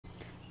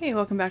Hey,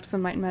 welcome back to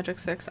some Might and Magic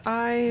 6.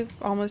 I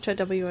almost had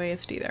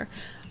WASD there.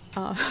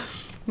 I'm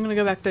gonna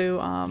go back to,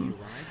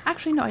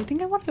 actually no, I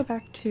think I want to go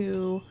back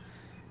to,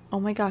 oh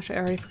my gosh, I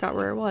already forgot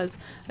where it was.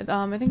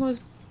 I think it was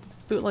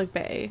Bootleg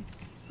Bay.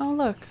 Oh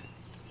look,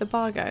 the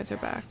Ba guys are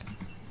back.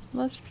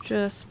 Let's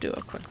just do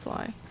a quick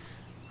fly.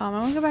 I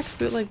want to go back to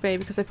Bootleg Bay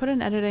because I put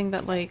in editing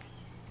that, like,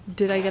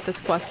 did I get this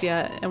quest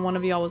yet? And one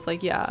of y'all was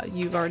like, yeah,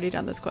 you've already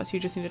done this quest, you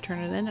just need to turn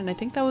it in. And I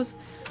think that was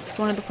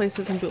one of the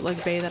places in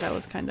Bootleg Bay that I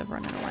was kind of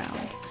running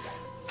around.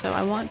 So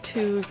I want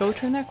to go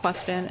turn that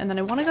quest in, and then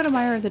I want to go to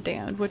Mire of the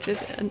Damned, which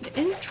is an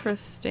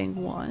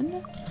interesting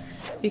one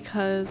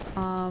because,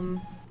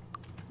 no,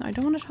 I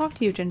don't want to talk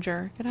to you,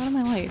 Ginger. Get out of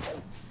my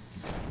life.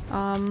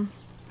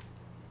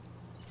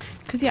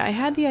 Because yeah, I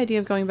had the idea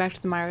of going back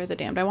to the Mire of the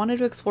Damned. I wanted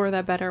to explore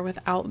that better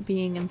without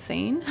being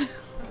insane.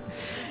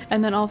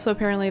 And then also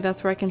apparently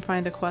that's where I can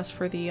find the quest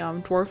for the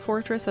Dwarf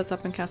Fortress that's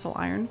up in Castle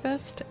Iron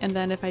Fist. And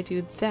then if I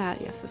do that,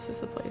 yes, this is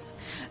the place.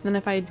 And then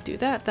if I do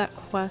that, that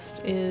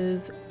quest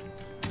is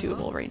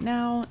doable right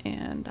now.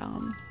 And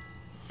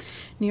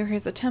near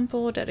here's a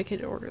temple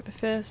dedicated to Order of the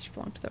Fist.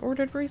 Belong to the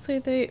Ordered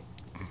Bracelet.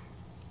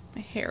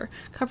 My hair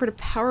covered a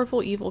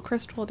powerful evil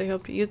crystal. They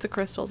hope to use the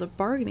crystal as a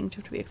bargaining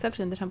chip to be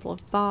accepted in the Temple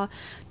of Ba.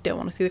 Don't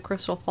want to see the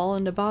crystal fall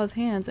into Ba's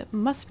hands. It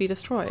must be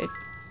destroyed.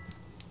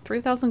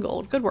 3,000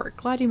 gold. Good work.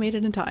 Glad you made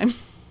it in time.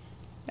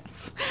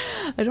 Yes.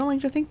 I don't like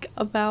to think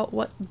about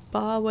what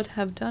Ba would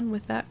have done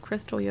with that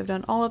crystal. You have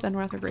done all of and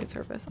rather great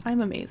service.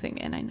 I'm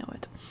amazing and I know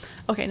it.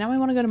 Okay, now I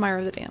want to go to Mire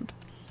of the Damned.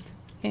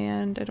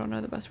 And I don't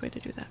know the best way to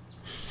do that.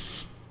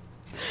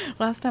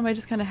 Last time I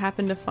just kind of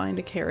happened to find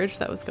a carriage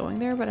that was going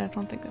there, but I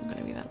don't think I'm going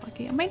to be that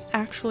lucky. I might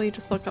actually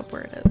just look up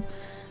where it is.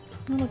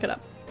 I'm going to look it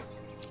up.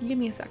 Give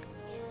me a sec.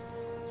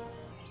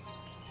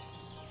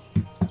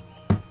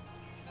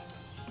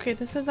 Okay,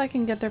 this says I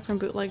can get there from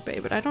Bootleg Bay,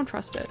 but I don't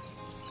trust it.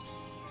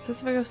 It says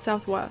if I go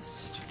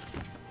southwest.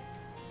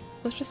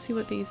 Let's just see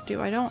what these do.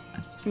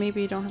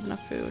 Maybe don't have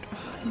enough food. Oh,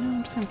 no,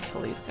 I'm just gonna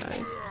kill these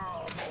guys.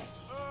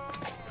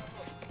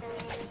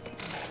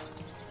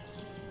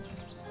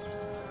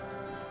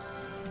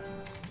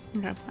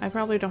 Okay, I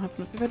probably don't have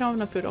enough. If I don't have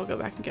enough food, I'll go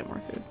back and get more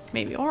food.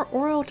 Maybe.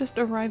 Or I'll just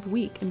arrive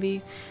weak and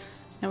be...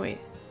 No, wait.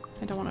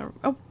 I don't want to...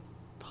 Oh!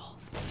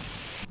 Balls.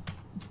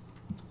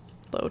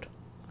 Load.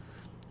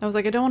 I was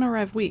like, I don't want to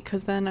arrive weak,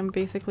 because then I'm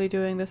basically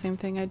doing the same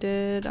thing I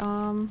did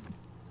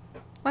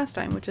last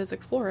time, which is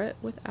explore it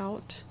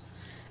without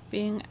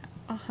being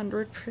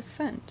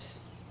 100%.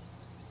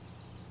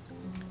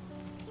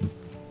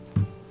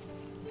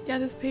 Yeah,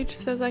 this page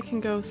says I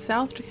can go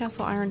south to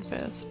Castle Iron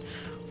Fist,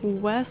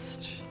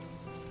 west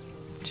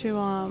to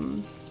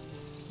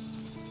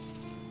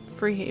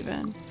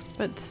Freehaven,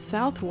 but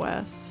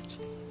southwest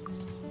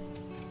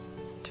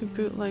to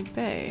Bootleg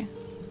Bay.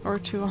 Or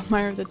to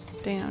Mire of the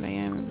Damned. I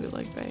am in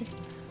Bootleg Bay.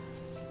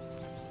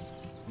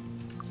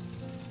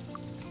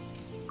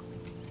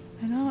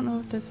 I don't know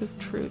if this is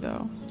true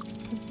though.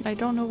 I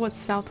don't know what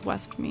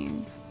southwest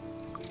means.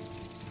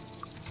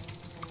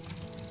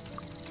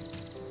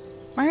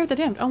 Mire of the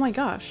Damned. Oh my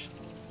gosh.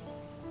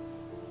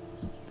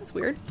 That's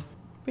weird.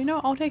 But you know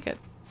what? I'll take it.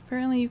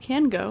 Apparently you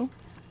can go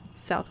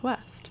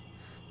southwest.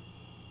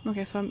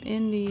 Okay, so I'm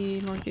in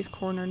the northeast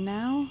corner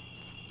now.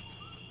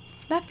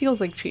 That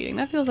feels like cheating.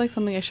 That feels like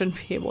something I shouldn't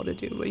be able to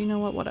do, but you know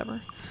what?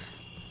 Whatever.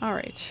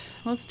 Alright,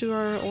 let's do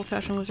our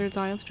old-fashioned wizard's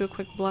eye. Let's do a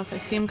quick bless. I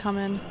see him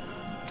coming.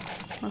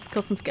 Let's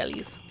kill some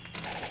skellies.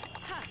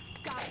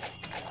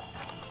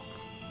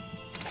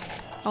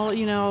 I'll let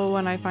you know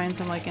when I find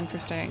some, like,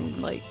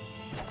 interesting, like,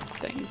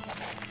 things.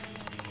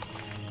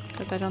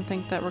 Because I don't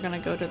think that we're gonna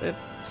go to the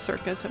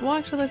circus. Well,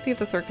 actually, let's see if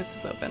the circus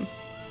is open.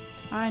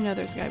 I know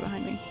there's a guy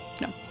behind me.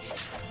 No.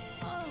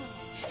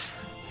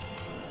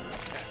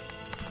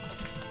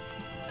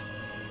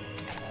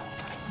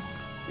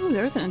 Ooh,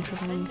 there's an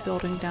interesting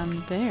building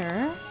down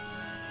there.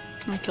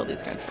 I'm gonna kill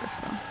these guys first,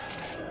 though.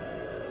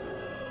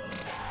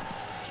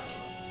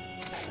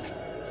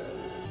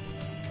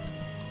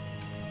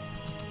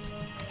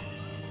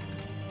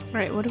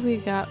 Alright, what do we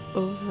got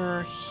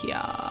over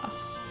here?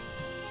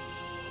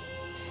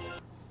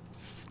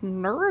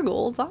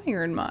 Snergle's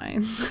iron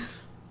mines.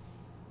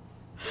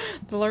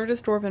 The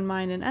largest dwarven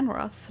mine in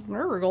Enroth,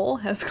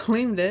 Snergle has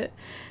claimed it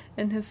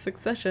in his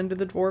succession to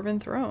the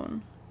dwarven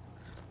throne.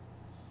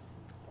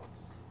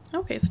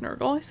 Okay,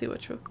 Snergle, I see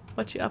what you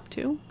up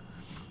to.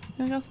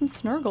 I got some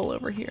Snergle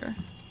over here.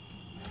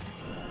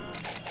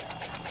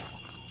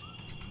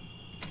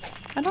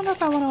 I don't know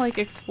if I want to like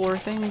explore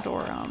things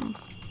or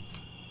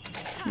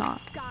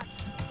not.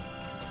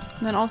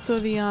 And then also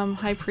the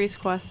High Priest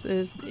quest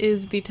is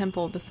the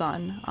Temple of the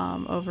Sun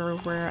over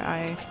where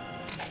I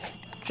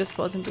just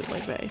was in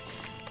Bootleg Bay,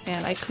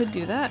 and I could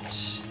do that.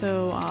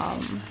 So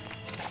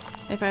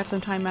if I have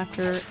some time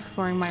after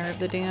exploring Mire of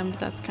the Damned,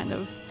 that's kind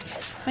of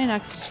my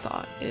next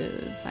thought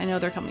is, I know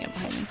they're coming up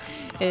behind me,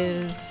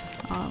 is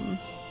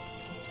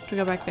to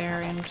go back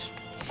there and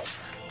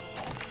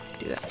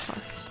do that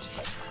quest.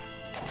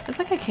 It's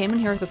like I came in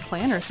here with a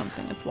plan or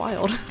something. It's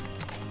wild.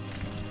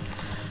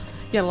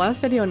 Yeah,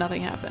 last video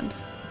nothing happened.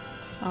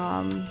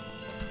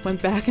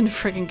 Went back into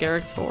freaking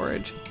Garrick's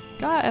Forge.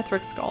 Got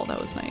Ethric's Skull, that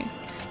was nice.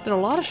 Did a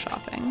lot of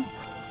shopping.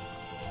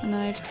 And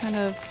then I just kind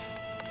of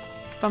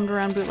bummed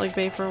around Bootleg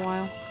Bay for a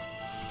while.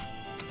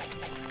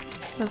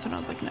 That's when I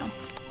was like, no.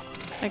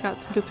 I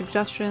got some good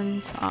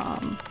suggestions.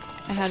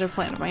 I had a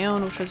plan of my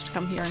own, which was to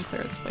come here and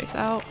clear this place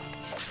out.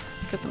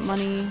 Get some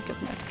money, get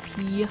some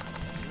XP.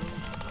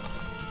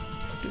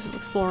 Do some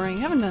exploring.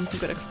 Haven't done some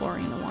good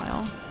exploring in a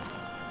while.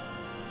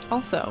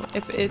 Also,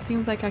 if it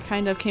seems like I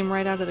kind of came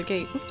right out of the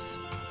gate. Oops.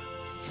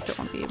 Don't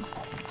want to be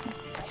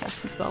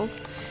casting spells.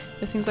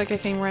 It seems like I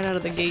came right out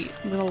of the gate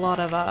with a lot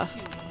of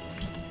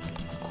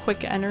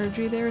quick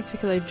energy there. It's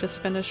because I just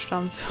finished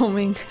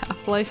filming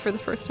Half-Life for the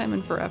first time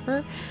in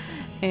forever.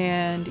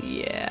 And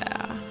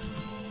yeah,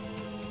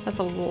 that's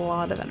a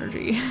lot of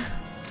energy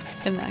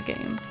in that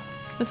game.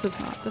 This is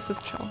not. This is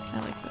chill. I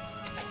like this.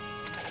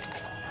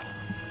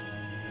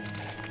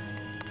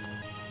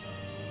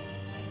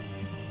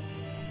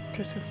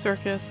 Okay, so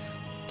Circus,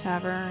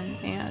 Tavern,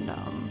 and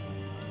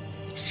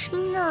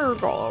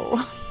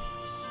Snergle.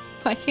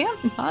 I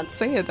can't not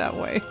say it that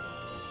way.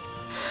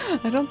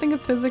 I don't think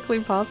it's physically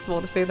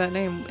possible to say that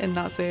name and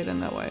not say it in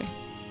that way.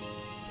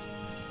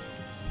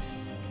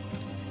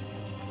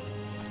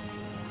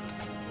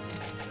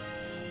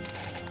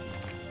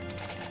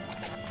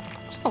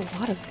 Just a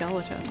lot of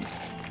skeletons.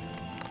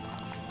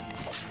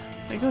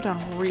 They go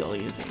down real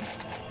easy.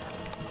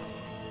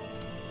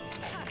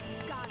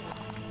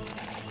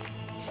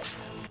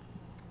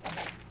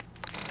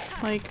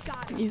 Like,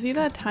 you see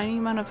that tiny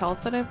amount of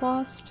health that I've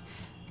lost?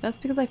 That's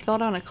because I fell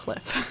down a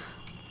cliff.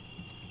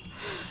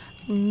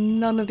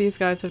 None of these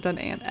guys have done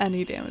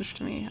any damage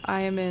to me.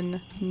 I am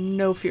in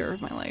no fear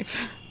of my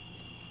life.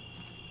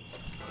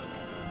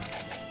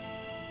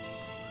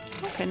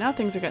 Okay, now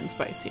things are getting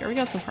spicier. We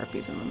got some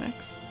harpies in the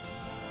mix.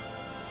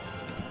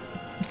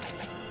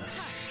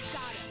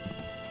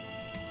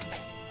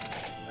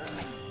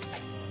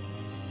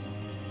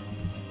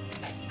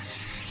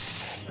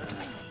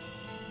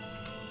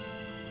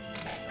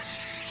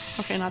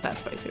 Okay, not that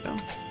spicy though.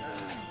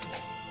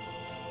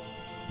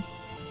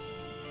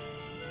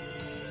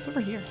 What's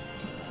over here?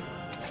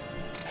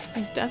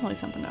 There's definitely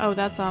something. Oh,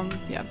 that's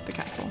yeah, the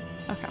castle.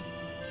 Okay.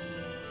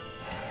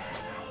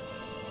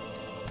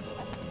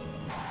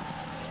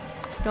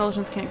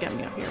 Skeletons can't get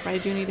me up here, but I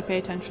do need to pay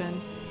attention.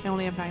 I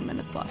only have 9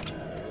 minutes left.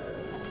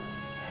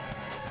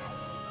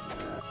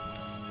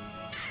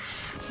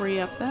 Free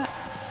up that.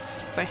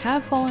 Because I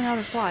have fallen out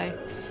of fly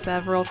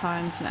several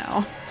times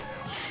now.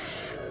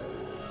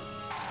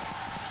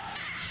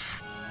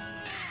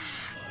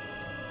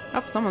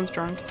 Oh, someone's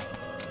drunk.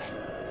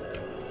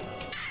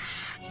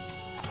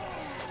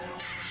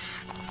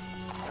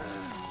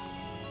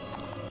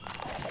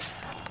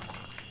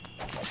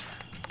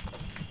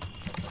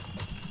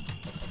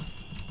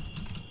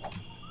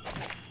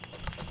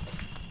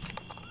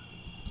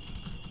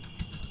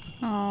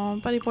 Oh,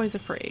 Buddy Boy's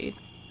afraid.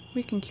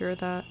 We can cure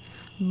that.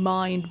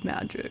 Mind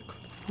magic.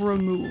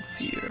 Remove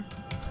fear.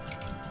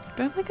 Do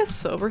I have like a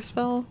sober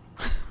spell?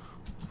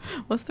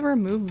 What's the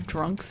remove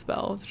drunk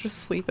spell? Just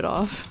sleep it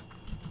off.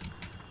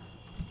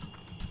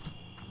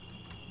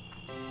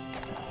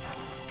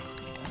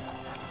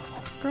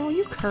 Girl,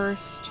 you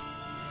cursed.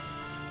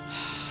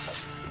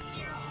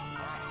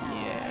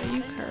 Yeah,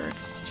 you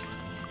cursed.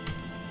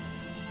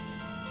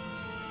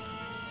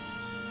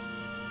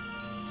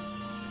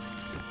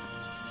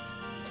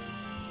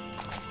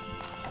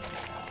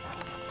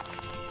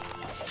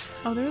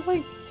 Oh, there's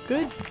like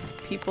good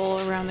people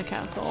around the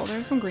castle.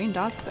 There's some green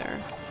dots there.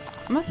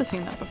 I must have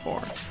seen that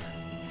before.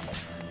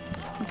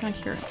 I'm kind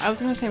of curious. I was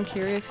gonna say I'm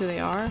curious who they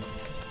are,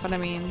 but I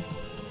mean,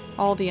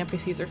 all the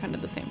NPCs are kind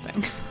of the same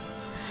thing.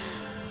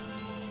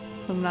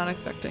 So I'm not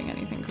expecting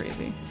anything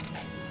crazy.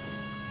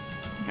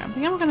 Okay, I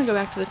think I'm gonna go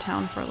back to the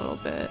town for a little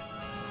bit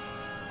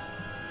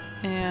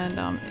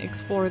and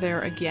explore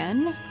there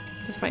again,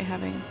 despite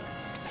having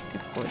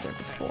explored there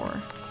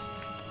before.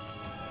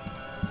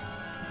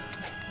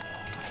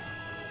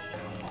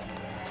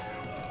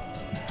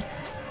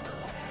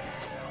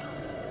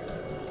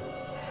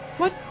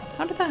 What?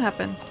 How did that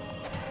happen?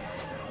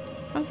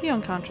 How was he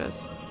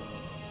unconscious?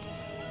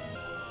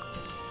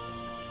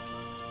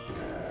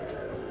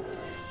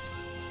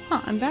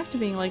 Huh, I'm back to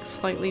being like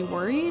slightly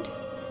worried.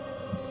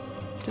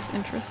 Just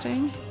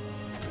interesting.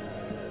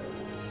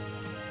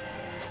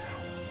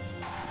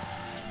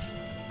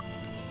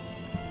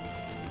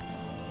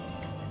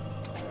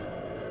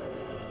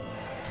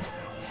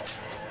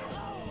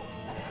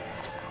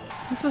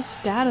 It's the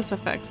status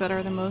effects that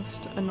are the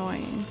most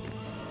annoying.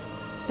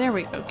 There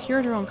we go,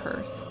 cured your own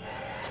curse.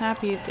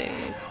 Happy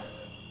days.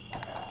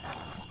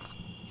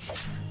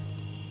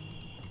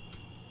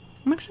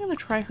 I'm actually gonna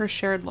try her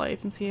shared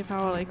life and see if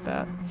how I like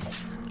that.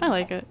 I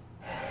like it.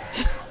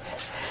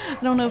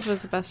 I don't know if it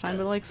was the best time,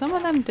 but like some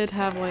of them did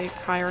have like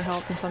higher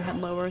health and some had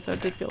lower, so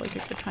it did feel like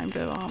a good time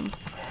to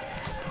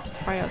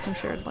try out some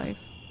shared life.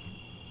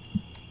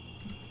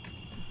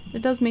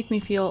 It does make me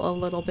feel a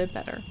little bit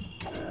better,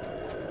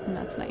 and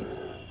that's nice.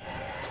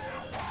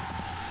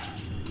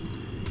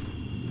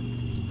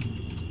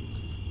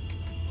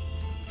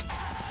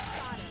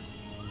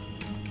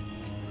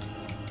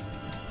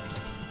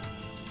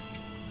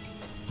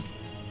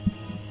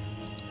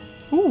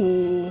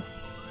 Ooh,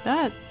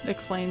 that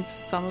explains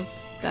some of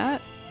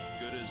that.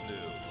 Good as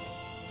new.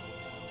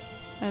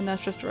 And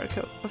that's just a red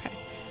coat. Okay.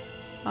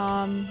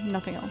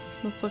 Nothing else.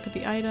 Let's look at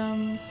the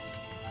items.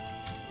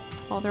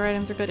 All their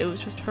items are good. It was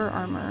just her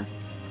armor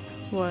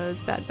was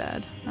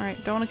bad.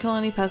 Alright, don't want to kill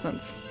any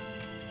peasants.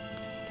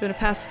 Doing a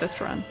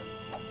pacifist run.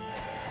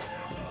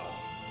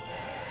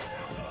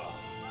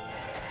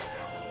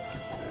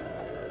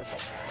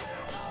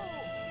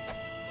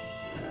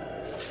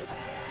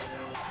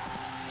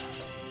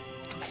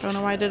 Don't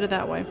know why I did it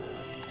that way.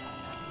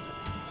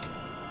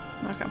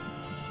 Okay.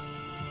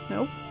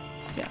 Nope.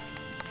 Yes.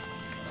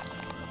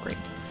 Great.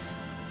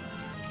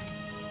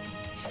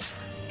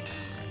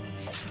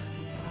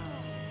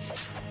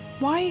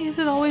 Why is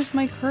it always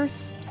my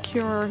cursed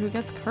curer who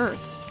gets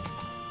cursed?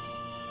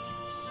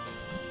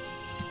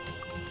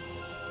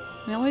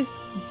 I always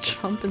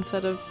jump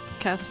instead of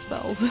cast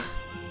spells.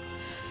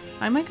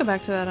 I might go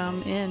back to that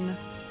inn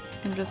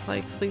and just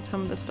like sleep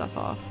some of this stuff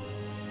off.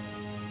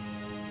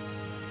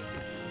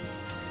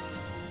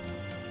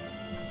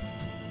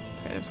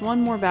 Okay, there's one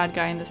more bad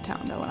guy in this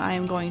town though, and I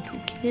am going to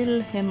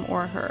kill him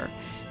or her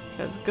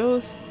because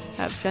ghosts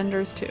have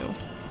genders too.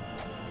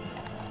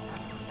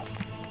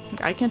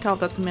 I can't tell if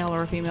that's a male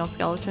or a female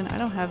skeleton. I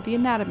don't have the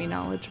anatomy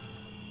knowledge.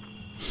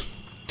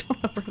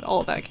 Don't know where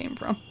all of that came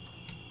from.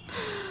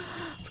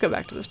 Let's go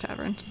back to this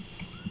tavern.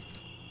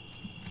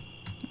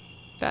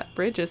 That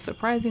bridge is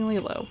surprisingly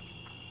low.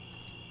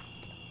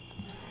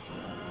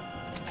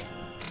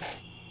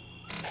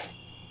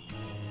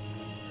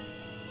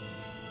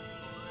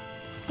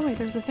 Oh wait,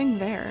 there's a thing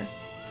there.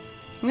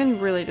 I'm getting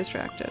really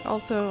distracted.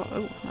 Also,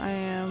 oh, I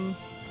am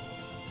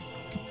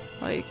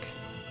like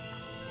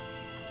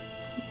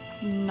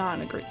not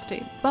in a great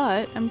state,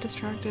 but I'm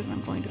distracted and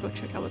I'm going to go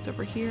check out what's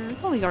over here.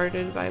 It's only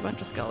guarded by a bunch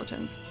of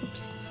skeletons.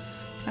 Oops.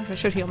 Actually, I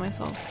should heal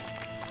myself.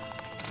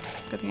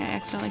 Good thing I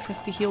accidentally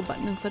pressed the heal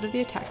button instead of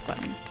the attack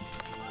button.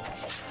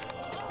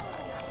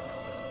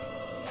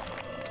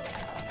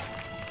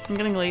 I'm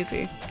getting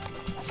lazy.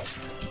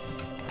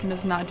 And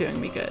it's not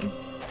doing me good.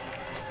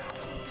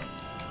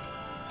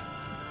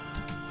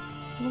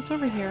 What's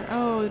over here?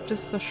 Oh,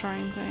 just the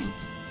shrine thing.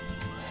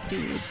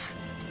 Speed.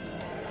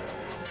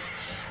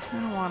 I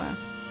don't wanna.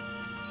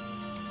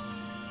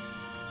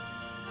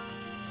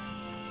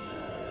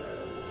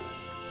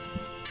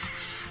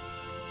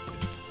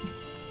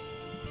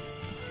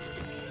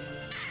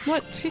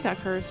 What? She got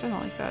cursed. I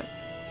don't like that.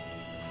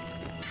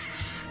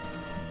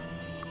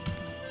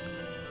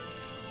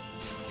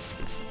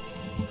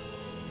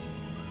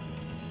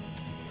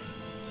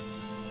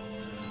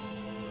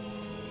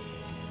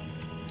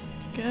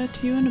 Get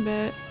to you in a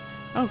bit.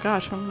 Oh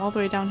gosh, I'm all the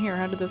way down here.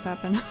 How did this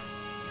happen?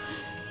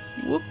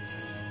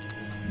 Whoops.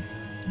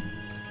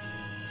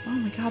 Oh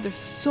my god, there's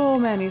so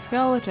many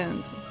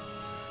skeletons.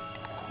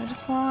 I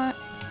just want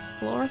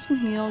a little rest and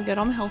heal, get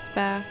all my health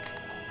back.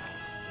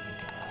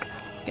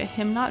 Get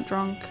him not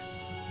drunk.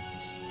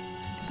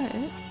 Is that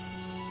it?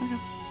 Okay.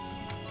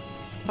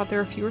 Thought there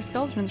were fewer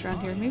skeletons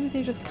around here. Maybe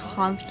they just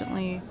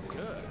constantly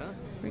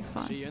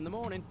respawn. See you in the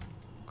morning.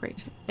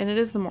 Great. And it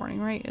is the morning,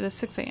 right? It is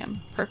 6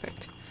 a.m.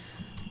 Perfect.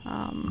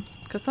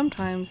 Because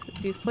sometimes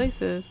these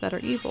places that are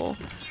evil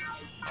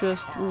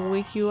just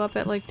wake you up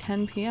at like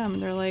 10 p.m.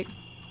 They're like,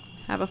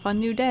 have a fun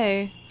new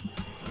day.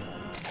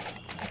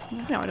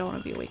 No, I don't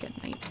want to be awake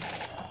at night.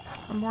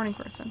 I'm a morning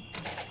person.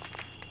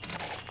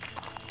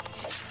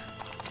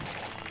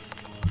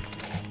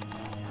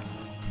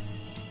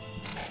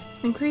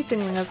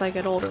 Increasingly, as I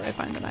get older, I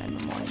find that I am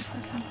a morning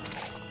person.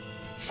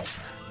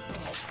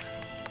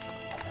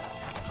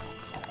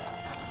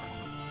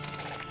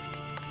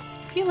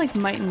 I feel like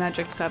Might and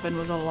Magic 7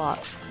 was a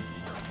lot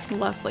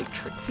less like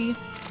tricksy.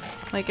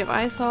 Like if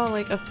I saw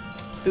like a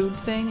food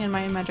thing in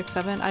Might and Magic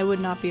 7, I would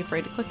not be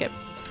afraid to click it.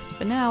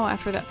 But now,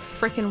 after that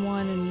frickin'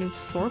 one in New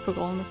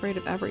Sorpigal, I'm afraid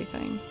of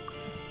everything.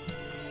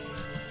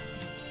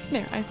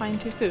 There, I find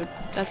 2 food.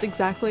 That's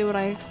exactly what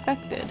I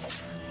expected.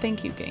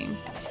 Thank you, game.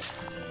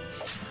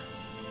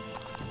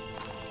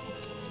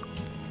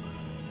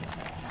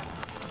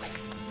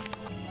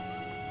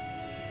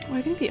 Oh,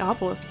 I think the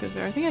obelisk is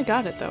there. I think I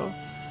got it though.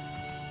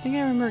 I think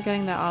I remember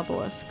getting that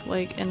obelisk,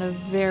 like in a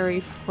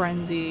very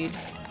frenzied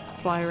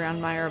fly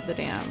around Mire of the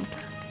Damned.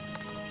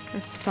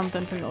 There's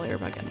something familiar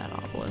about getting that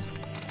obelisk.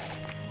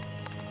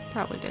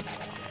 Probably did.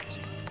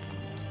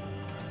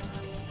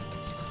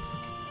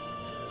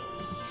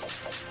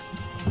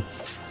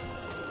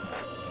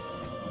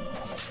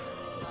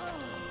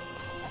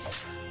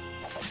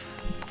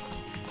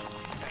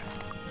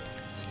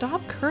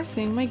 Stop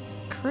cursing my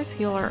curse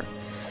healer.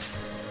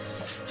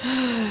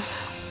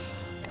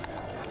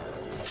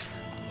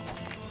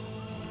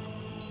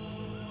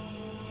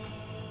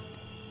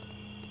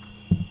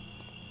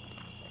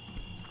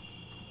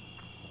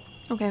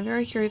 Okay, I'm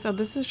very curious. Oh,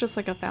 this is just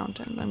like a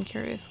fountain, but I'm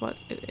curious what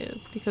it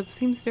is because it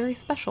seems very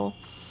special.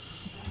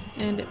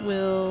 And it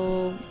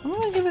will... I'm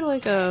gonna give it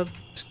like a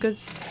good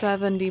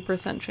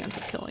 70% chance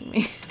of killing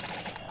me.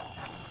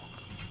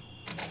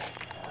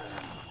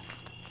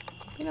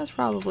 I think that's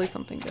probably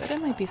something good.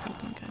 It might be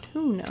something good.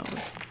 Who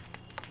knows?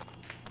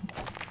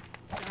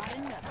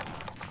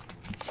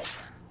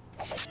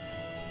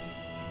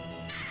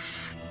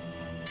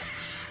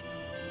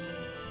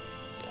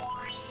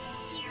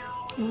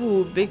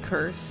 Ooh, big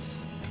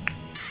curse.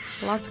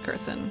 Lots of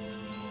cursing.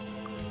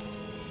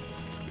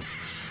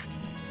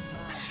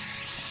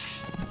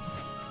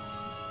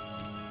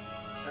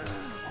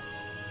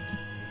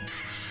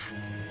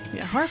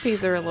 Yeah,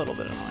 harpies are a little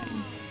bit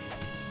annoying.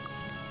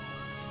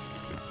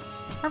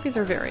 Harpies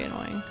are very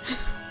annoying.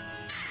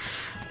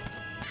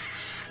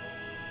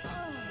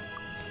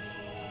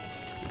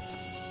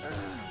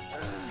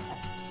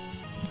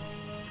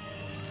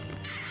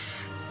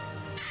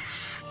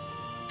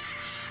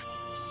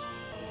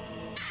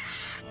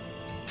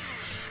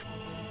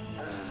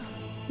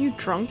 You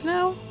drunk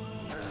now?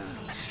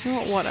 You know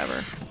what,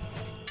 whatever.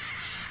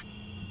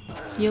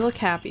 You look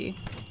happy,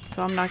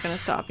 so I'm not gonna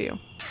stop you.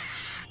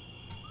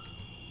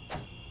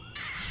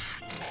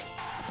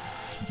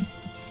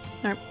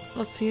 Alright,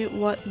 let's see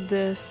what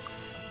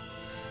this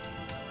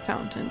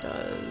fountain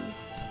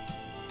does.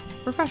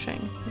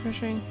 Refreshing.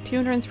 Refreshing. 2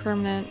 endurance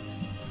permanent.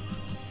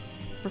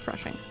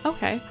 Refreshing.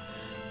 Okay.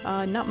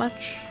 Not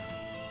much.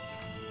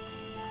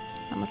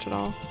 Not much at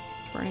all.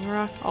 Burning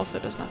rock also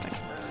does nothing.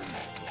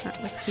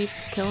 Alright, let's keep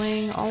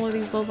killing all of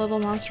these low-level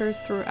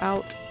monsters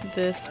throughout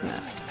this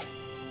map.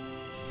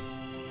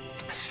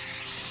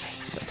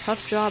 It's a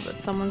tough job, but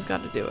someone's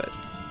got to do it.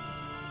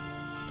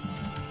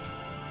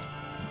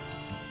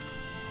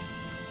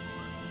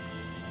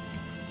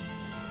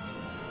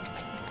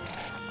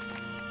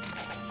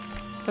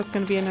 So that's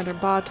going to be another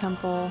Ba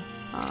temple,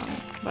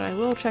 but I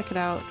will check it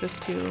out just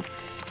to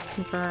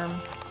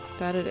confirm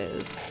that it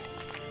is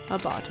a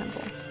Ba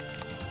temple.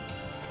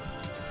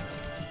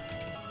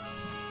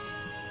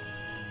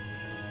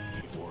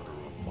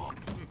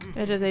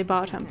 It is a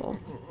Ba temple.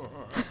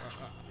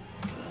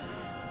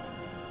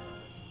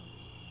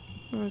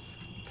 There's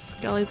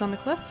skellies on the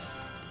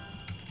cliffs.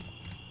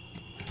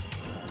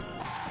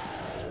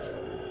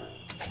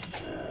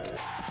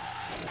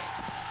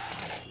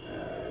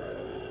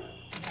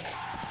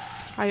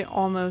 I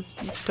almost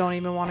don't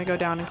even want to go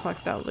down and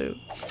collect that loot.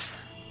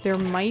 There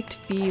might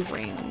be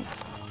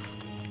rings.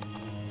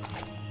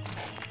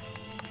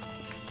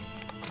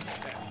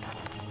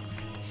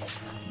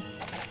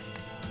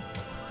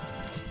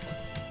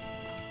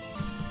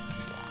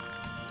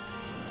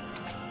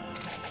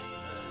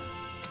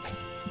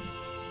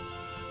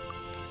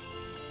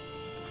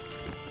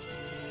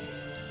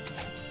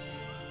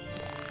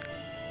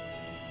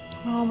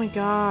 Oh my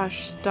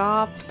gosh,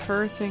 stop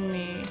cursing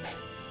me.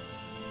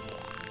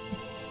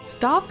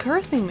 Stop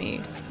cursing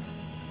me!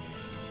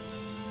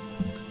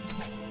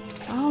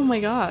 Oh my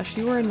gosh,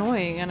 you are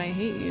annoying and I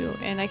hate you.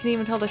 And I can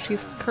even tell that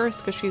she's cursed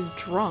because she's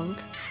drunk.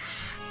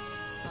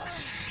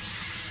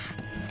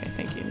 Okay,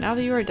 thank you. Now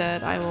that you are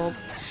dead, I will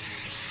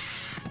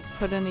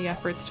put in the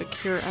efforts to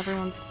cure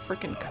everyone's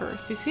freaking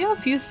curse. Do you see how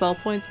few spell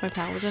points my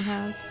paladin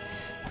has?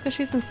 It's because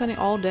she's been spending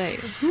all day.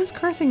 Who's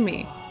cursing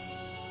me?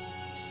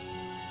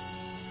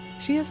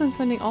 She has been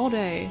spending all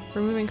day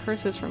removing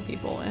curses from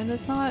people, and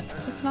it's not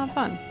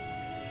fun.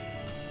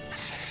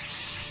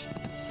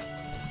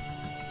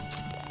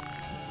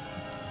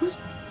 Who's...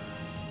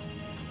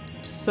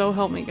 So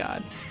help me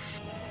God.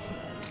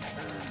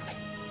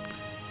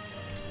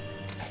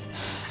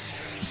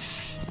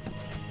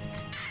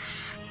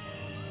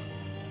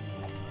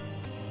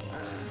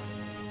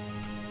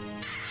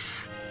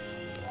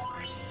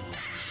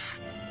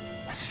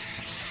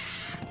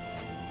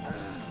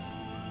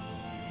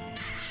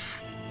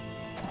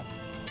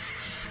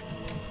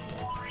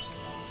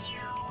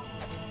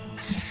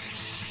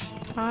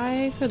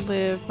 I could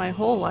live my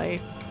whole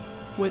life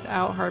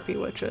without harpy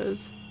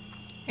witches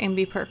and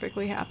be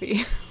perfectly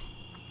happy.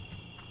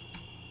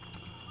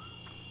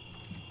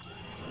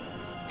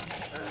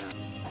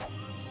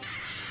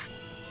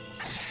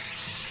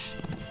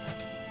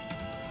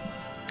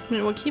 I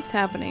mean, what keeps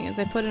happening is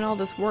I put in all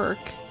this work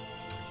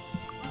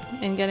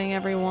in getting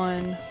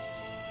everyone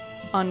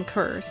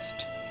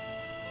uncursed,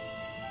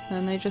 and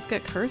then they just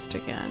get cursed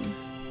again.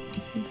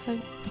 It's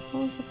like,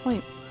 what was the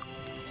point?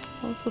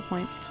 What was the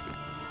point?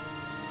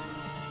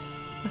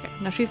 Okay,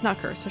 now she's not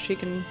cursed, so she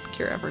can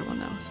cure everyone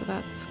though, so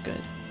that's good.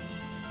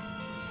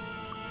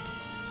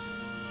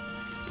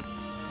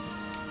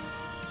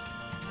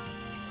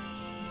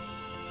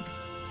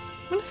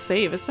 I'm gonna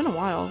save. It's been a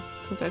while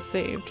since I've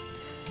saved.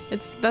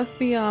 That's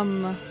the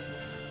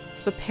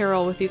it's the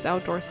peril with these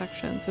outdoor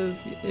sections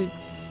is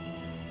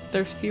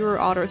there's fewer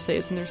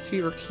autosaves and there's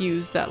fewer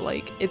queues that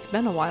like it's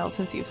been a while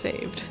since you've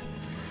saved.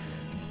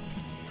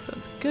 So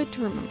it's good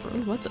to remember.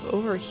 Ooh, what's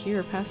over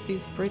here past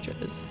these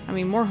bridges? I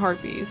mean, more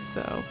harpies,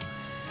 so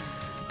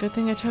good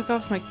thing I took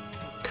off my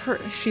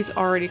curse. She's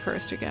already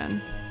cursed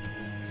again.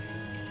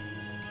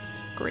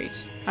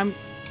 Great. I'm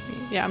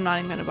not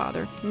even gonna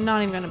bother.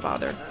 Not even gonna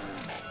bother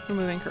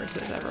removing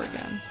curses ever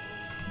again.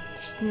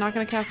 Just not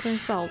gonna cast any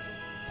spells.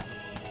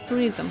 Who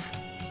needs them?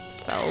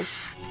 Spells.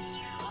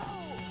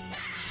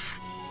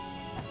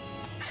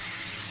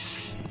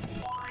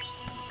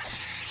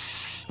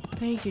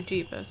 Thank you,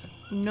 Jeebus.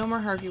 No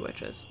more harpy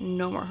witches.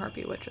 No more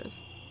harpy witches.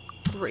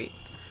 Great.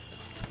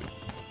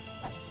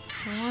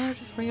 I want to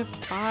just bring a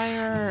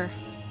fire.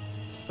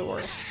 This is the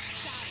worst.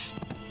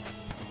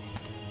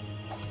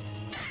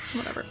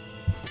 Whatever.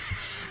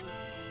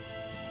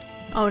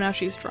 Oh, now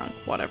she's drunk.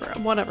 Whatever.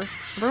 Whatever.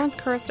 Everyone's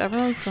cursed.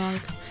 Everyone's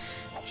drunk.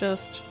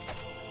 Just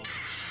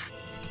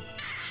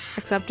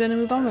accept it and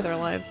move on with their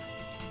lives.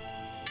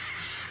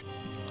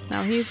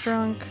 Now he's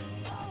drunk.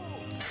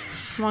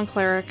 Come on,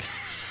 cleric.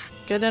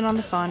 Get in on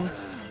the fun.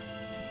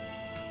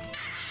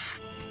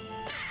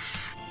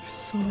 There's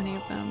so many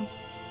of them.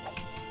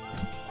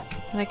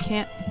 And I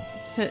can't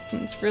hit.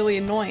 And it's really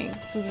annoying.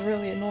 This is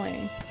really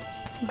annoying.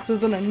 This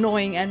is an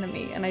annoying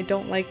enemy, and I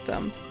don't like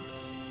them.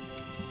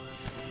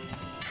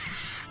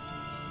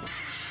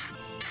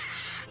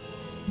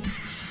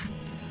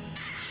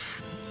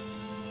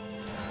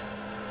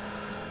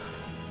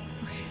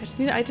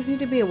 I just need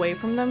to be away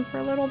from them for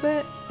a little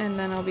bit, and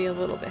then I'll be a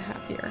little bit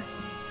happier.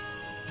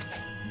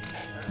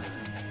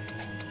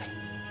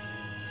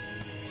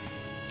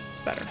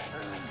 It's better.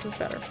 This is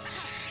better.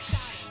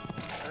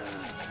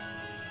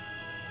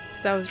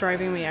 That was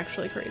driving me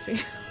actually crazy.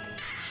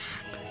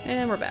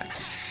 And we're back.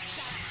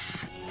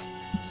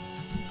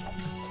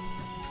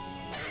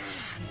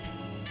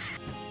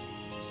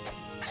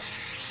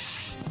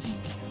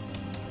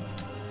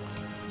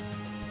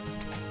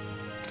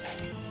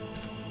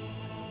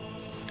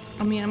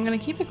 I mean, I'm gonna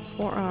keep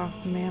exploring. Oh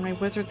man, my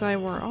wizard's eye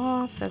wore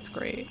off. That's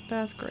great.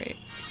 That's great.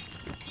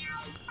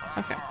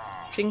 Okay,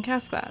 she can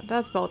cast that.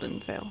 That spell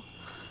didn't fail.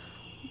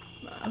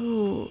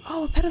 Oh,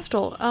 a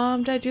pedestal.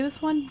 Did I do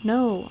this one?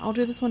 No, I'll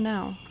do this one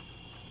now.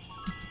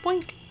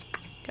 Boink.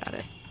 Got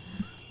it.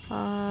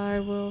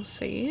 I will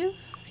save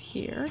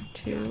here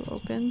to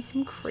open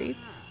some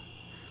crates.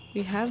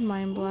 We have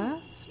Mind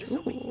Blast.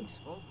 Ooh.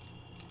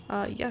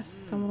 Yes,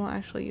 someone will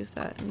actually use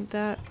that. And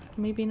that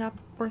maybe not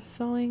worth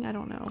selling? I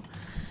don't know.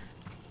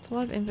 A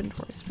lot of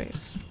inventory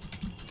space.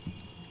 Do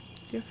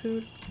you have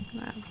food?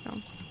 Nah,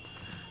 no.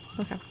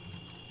 Okay.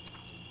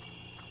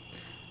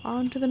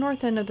 On to the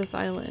north end of this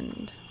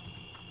island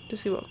to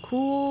see what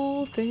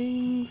cool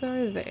things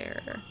are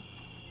there.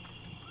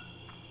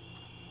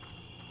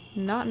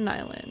 Not an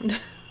island.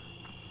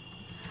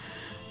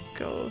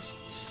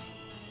 Ghosts.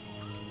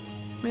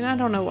 I mean, I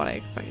don't know what I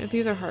expected. If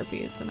these are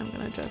harpies, then I'm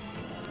gonna just...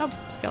 Oh,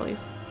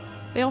 skellies.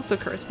 They also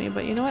curse me,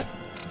 but you know what?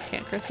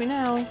 Can't curse me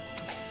now.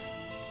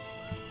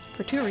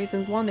 For two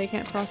reasons. One, they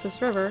can't cross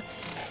this river.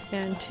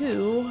 And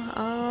two,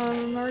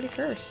 I'm already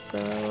cursed,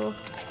 so...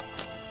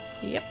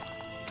 Yep.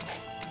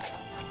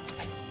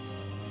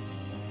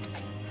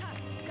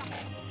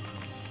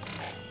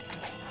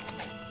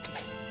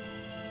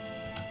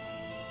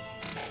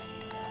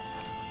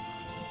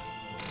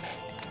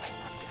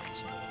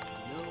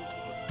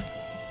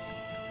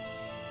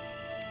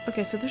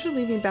 Okay, so this should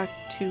lead me back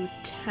to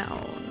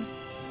town.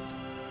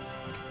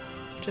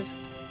 Which is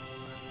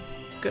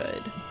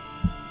good.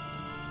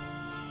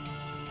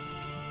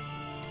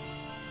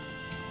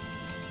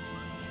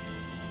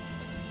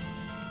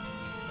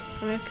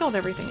 I mean, I've killed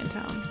everything in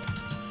town.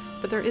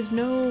 But there is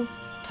no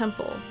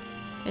temple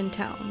in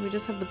town. We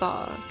just have the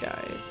bog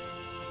guys.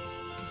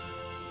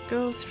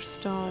 Ghosts,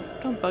 just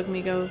don't bug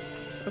me,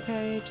 ghosts.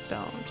 Okay, just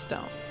don't.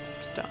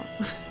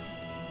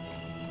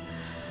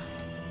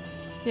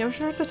 Yeah, I'm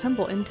sure it's a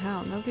temple in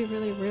town. That would be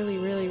really, really,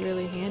 really,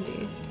 really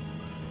handy.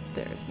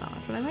 There's not.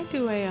 But I might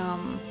do a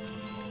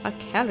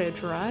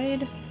carriage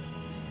ride.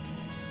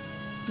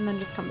 And then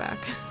just come back.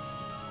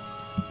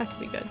 That could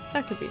be good.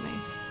 That could be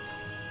nice.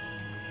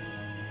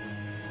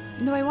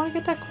 No, I want to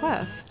get that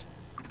quest.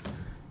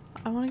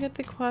 I want to get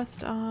the quest,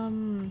 The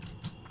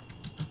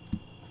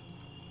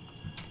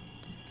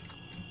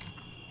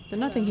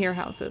Nothing Here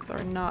houses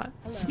are not...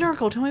 Hello.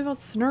 Snergle! Tell me about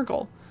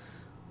Snergle!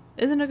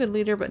 Isn't a good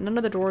leader, but none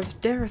of the dwarves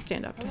dare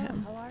stand up to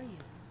him. How are you?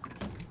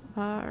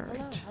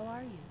 Alright. How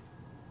are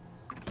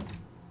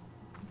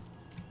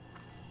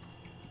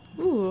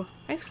you? Ooh,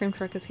 ice cream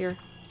truck is here.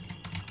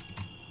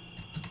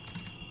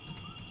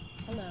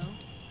 Hello.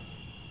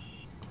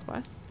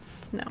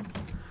 Quests? No.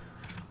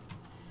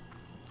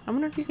 I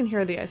wonder if you can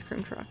hear the ice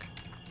cream truck.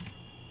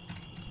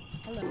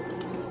 Hello.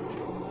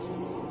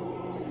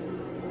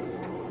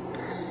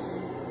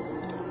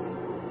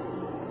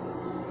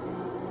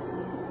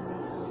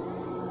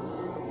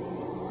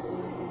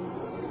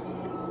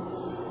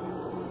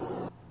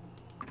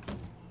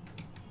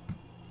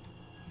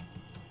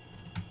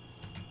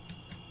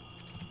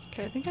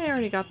 Okay, I think I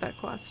already got that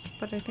quest,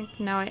 but I think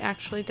now I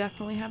actually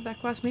definitely have that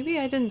quest. Maybe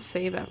I didn't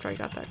save after I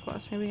got that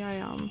quest. Maybe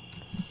I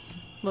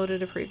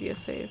loaded a previous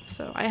save.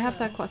 So I have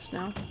that quest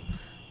now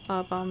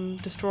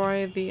of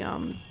destroy the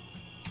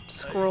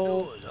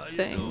scroll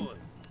thing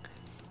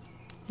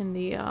in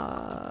the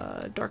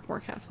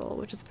Darkmoor Castle,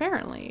 which is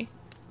apparently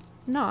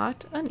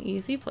not an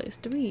easy place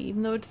to be,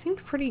 even though it seemed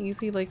pretty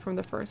easy like from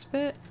the first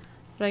bit,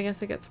 but I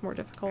guess it gets more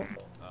difficult.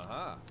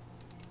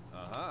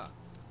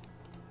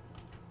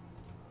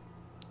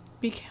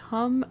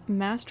 Become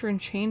master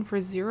and chain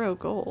for 0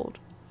 gold.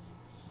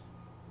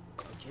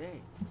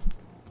 Okay.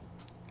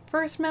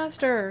 First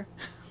master!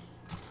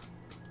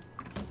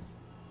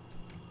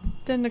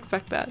 Didn't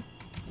expect that.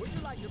 Would you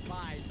like to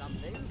buy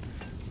something?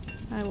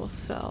 I will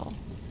sell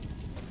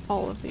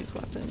all of these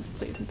weapons,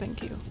 please and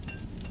thank you.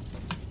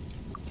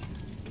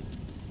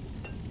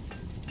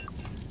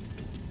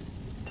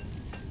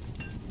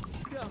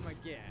 come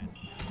again.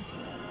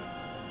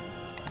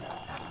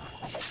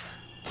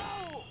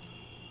 Oh!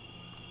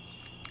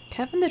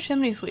 Kevin the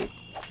Chimney Sweep.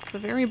 He's a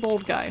very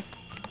bold guy.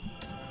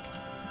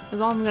 Is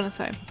all I'm gonna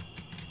say.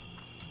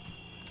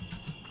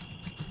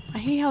 I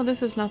hate how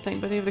this is nothing,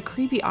 but they have the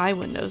creepy eye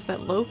windows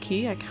that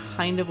low-key I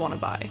kind of want to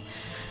buy.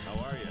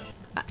 How are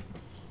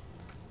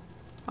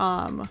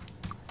you?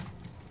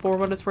 For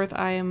what it's worth,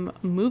 I am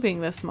moving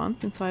this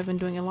month, and so I've been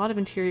doing a lot of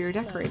interior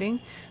decorating.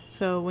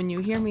 So when you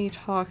hear me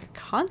talk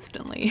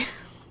constantly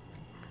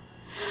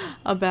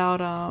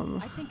about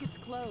I think it's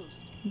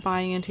closed.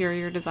 buying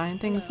interior design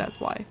things, that's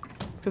why.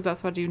 It's because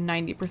that's what I do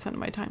 90% of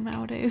my time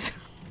nowadays.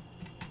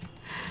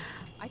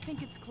 I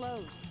think it's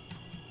closed.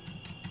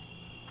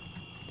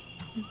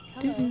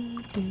 Hello.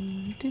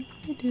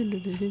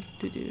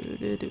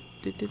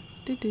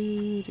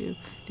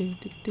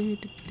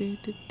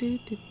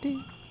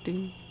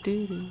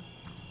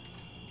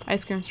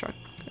 Ice cream truck.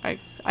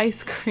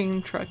 Ice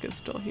cream truck is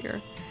still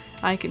here.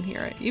 I can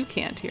hear it. You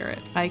can't hear it.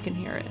 I can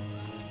hear it.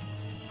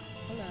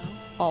 Hello.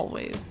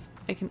 Always.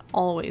 I can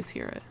always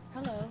hear it.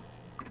 Hello.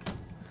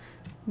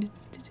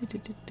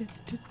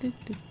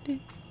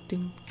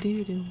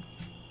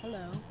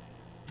 Hello.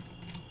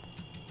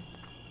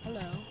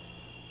 Hello.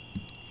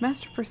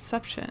 Master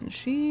Perception.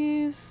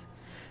 She's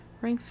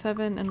rank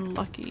 7 and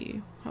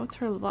lucky. What's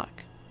her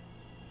luck?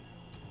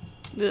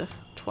 Ugh,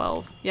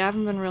 12. Yeah, I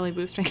haven't been really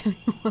boosting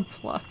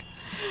anyone's luck.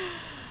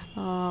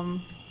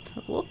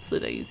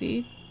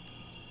 Whoops-a-daisy.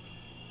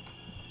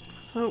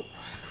 So,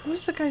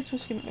 who's the guy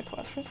supposed to give me the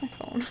quest? Where's my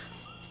phone?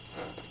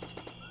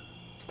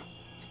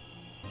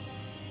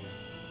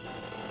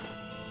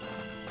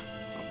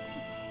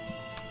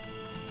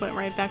 Went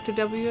right back to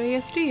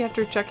WASD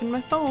after checking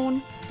my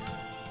phone.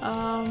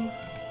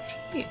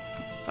 Should be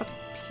up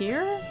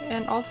here?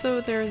 And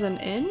also there's an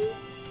inn?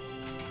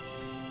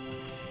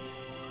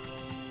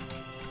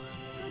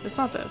 It's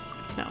not this.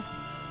 No.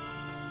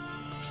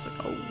 Just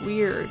like a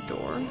weird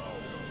door.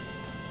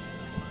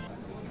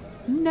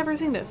 Never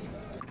seen this.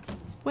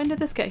 When did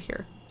this get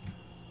here?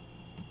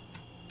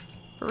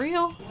 For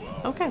real?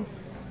 Okay.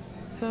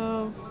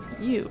 So,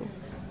 you,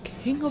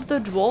 King of the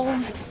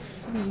Dwarves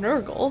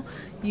Snergle,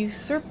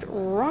 usurped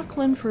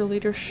Rockland for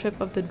leadership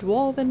of the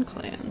Dwarven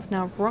clans.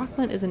 Now,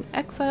 Rockland is in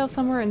exile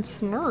somewhere and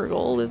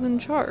Snergle is in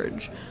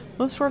charge.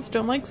 Most dwarves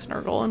don't like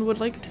Snergle and would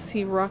like to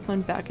see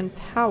Rockland back in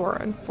power.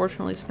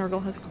 Unfortunately,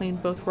 Snergle has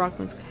claimed both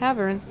Rockland's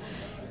caverns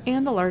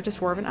and the largest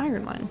dwarven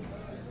iron mine.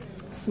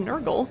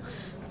 Snergle,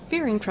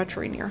 fearing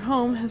treachery near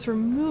home, has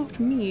removed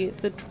me,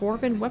 the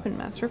dwarven weapon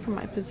master, from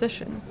my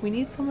position. We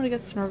need someone to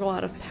get Snergle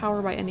out of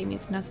power by any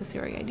means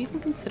necessary. I'd even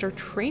consider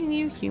training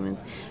you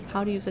humans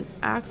how to use an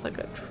axe like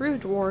a true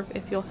dwarf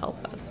if you'll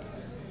help us.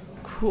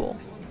 Cool.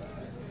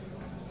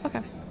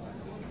 Okay.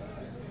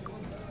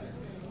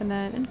 And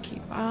then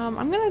Innkeep. I'm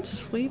gonna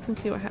just sleep and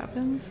see what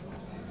happens.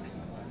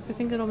 I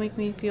think it'll make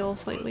me feel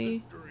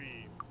slightly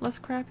less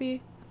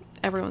crappy.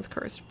 Everyone's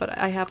cursed, but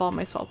I have all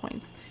my spell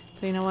points.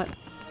 So you know what?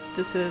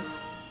 This is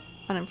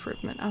an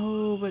improvement.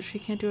 Oh, but she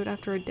can't do it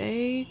after a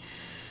day?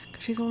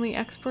 Because she's only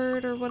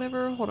expert or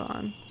whatever? Hold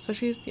on. So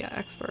she's, yeah,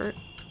 expert.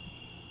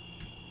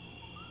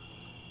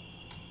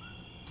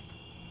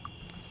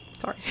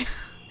 Sorry.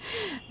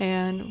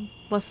 And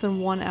less than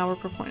 1 hour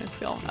per point of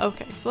skill.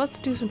 Okay, so let's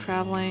do some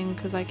traveling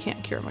because I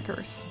can't cure my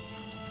curse.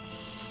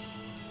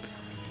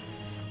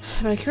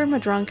 But I cured my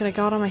drunk and I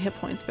got all my hit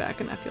points back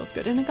and that feels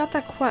good. And I got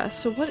that quest.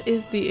 So what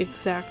is the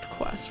exact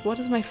quest? What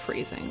is my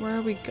phrasing? Where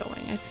are we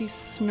going? I see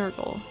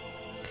Snergle.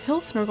 Kill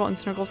Snergle in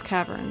Snergle's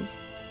caverns.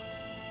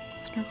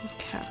 Snergle's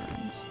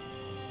caverns.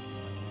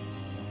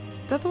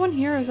 Is that the one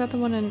here or is that the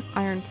one in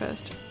Iron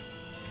Fist?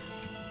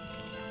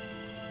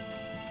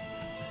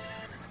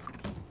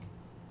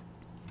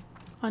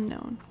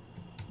 Unknown.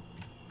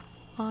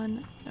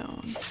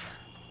 Unknown.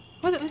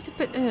 What? That's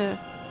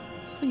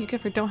what you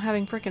get for don't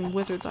having frickin'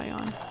 wizard's eye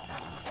on.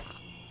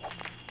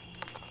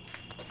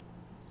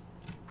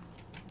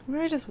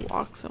 Maybe I just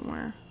walk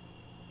somewhere.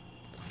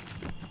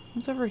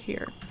 What's over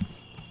here?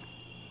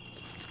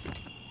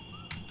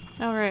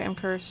 Alright, I'm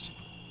cursed.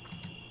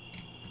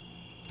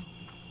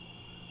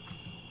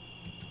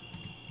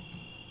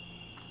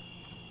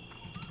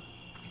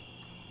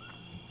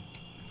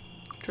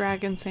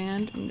 Dragon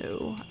sand?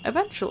 No.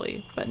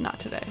 Eventually, but not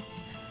today.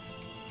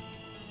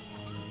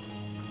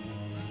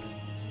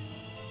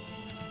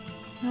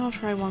 I'll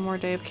try one more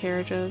day of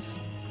carriages.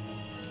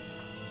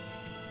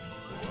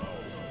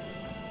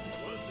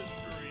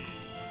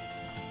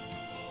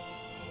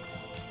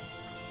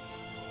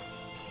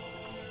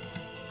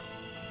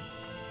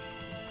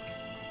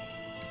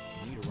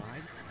 Need a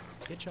ride?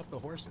 Hitch up the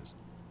horses.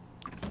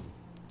 I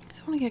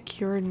just want to get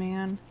cured,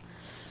 man.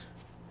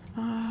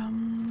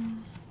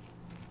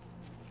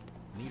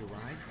 Need a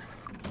ride?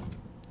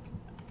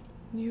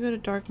 You go to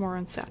Darkmoor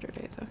on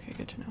Saturdays. Okay,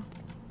 good to know.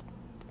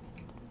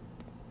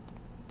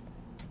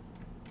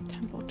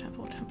 Temple,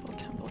 temple, temple,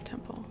 temple,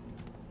 temple.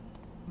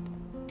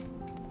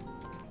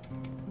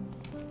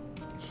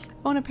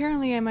 Oh, and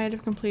apparently I might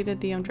have completed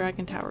the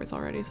Dragon Towers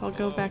already, so I'll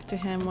go back to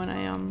him when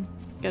I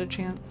get a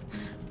chance.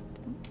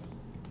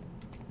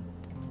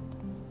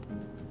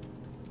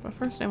 But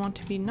first I want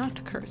to be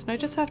not cursed. And I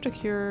just have to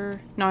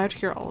cure... No, I have to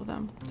cure all of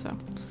them, so...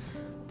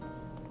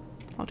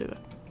 I'll do it.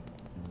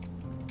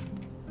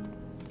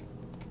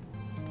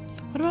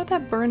 What about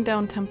that burned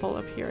down temple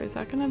up here? Is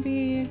that gonna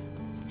be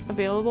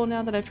available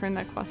now that I've turned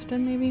that quest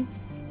in, maybe?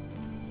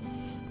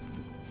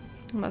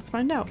 Let's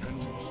find out.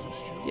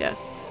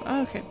 Yes.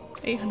 Okay.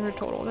 800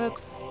 total.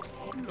 That's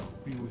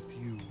Be with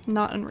you.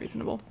 not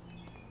unreasonable.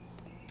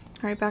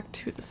 Alright, back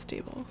to the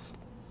stables.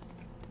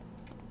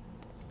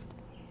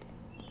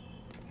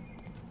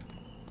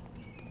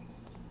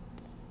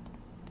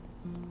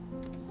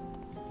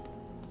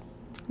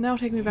 That'll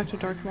take me back to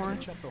Darkmoor.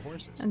 Catch up the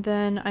horses. And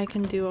then I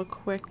can do a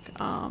quick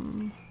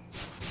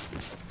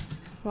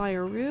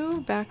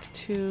flyeroo back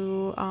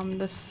to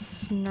the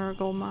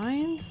Snergle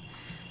mines.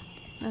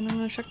 And I'm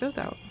gonna check those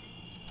out.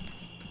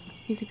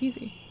 Easy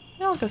peasy.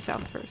 Yeah, I'll go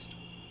south first.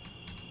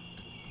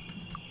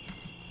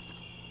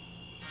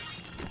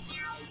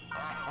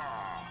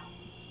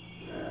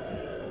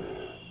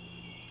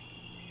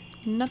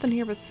 Nothing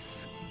here but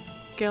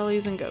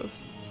skellies and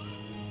ghosts.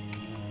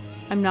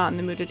 I'm not in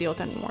the mood to deal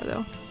with anymore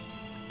though.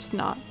 Just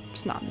not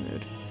in the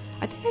mood.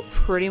 I think I've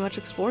pretty much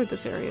explored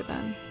this area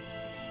then.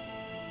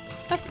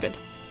 That's good.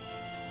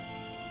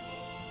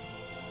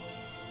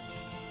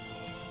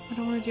 I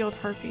don't want to deal with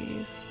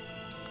harpies.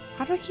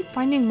 How do I keep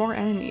finding more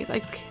enemies? I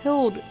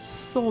killed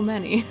so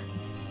many.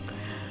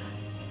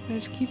 I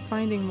just keep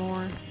finding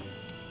more.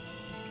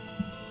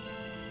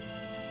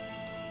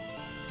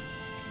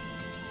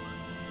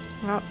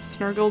 Oh,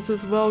 Snergles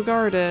is well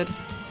guarded.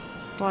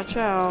 Watch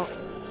out.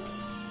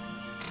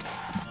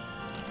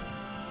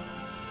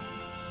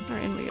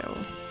 Alright, in we go.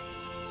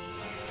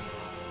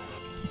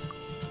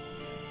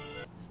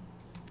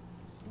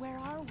 Where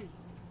are we?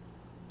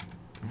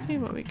 Let's see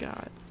what we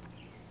got.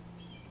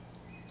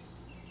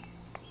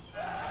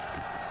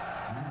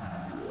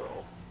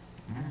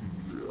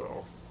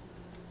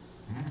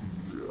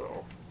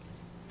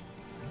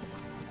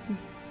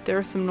 There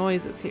are some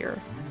noises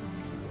here.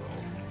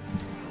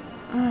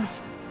 Ugh.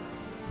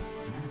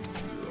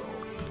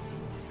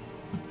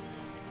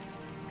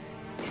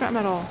 Trap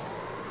metal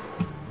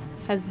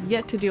has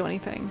yet to do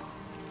anything.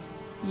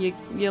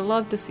 You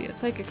love to see a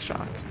psychic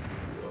shock.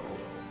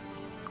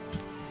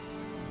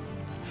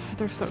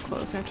 They're so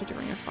close. I have to do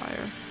Ring of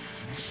Fire.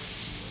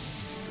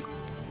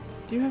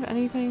 Do you have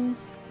anything?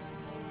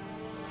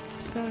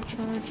 Static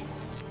charge.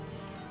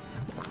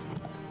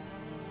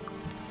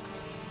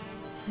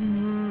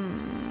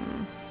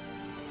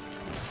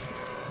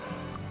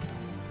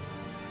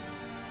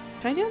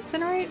 Can I do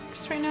Incinerate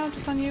just right now,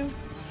 just on you?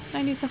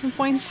 97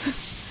 points.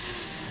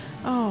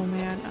 Oh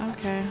man,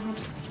 okay. I'll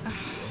just, I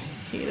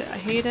hate it. I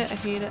hate it. I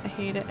hate it. I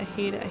hate it. I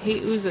hate it. I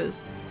hate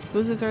oozes.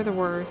 Oozes are the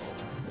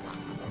worst.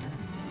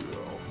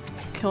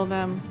 Kill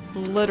them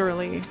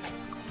literally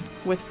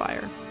with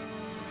fire.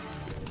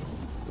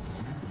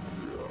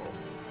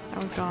 That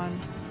one's gone.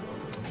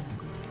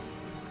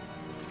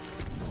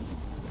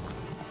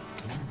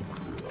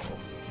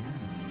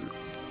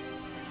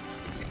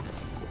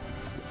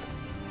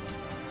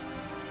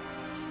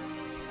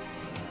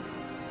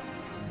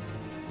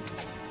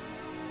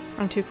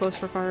 I'm too close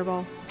for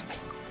Fireball.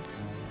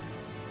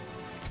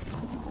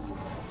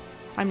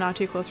 I'm not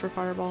too close for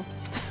Fireball.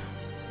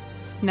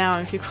 Now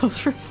I'm too close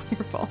for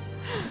Fireball.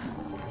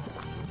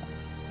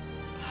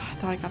 I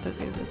thought I got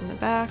those oozes in the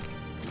back.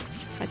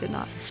 I did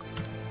not.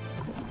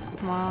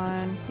 Come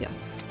on.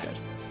 Yes. Good.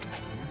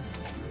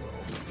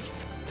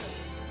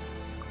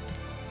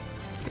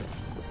 Just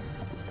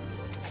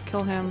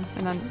kill him,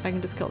 and then I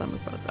can just kill them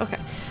with bows. Okay.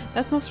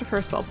 That's most of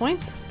her 12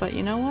 points, but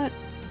you know what?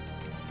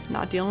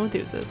 Not dealing with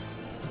oozes.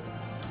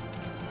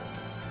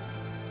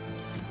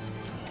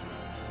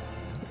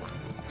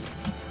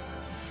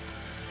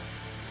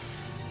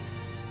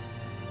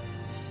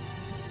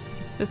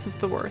 This is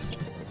the worst.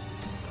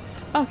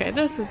 Okay,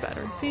 this is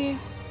better. See?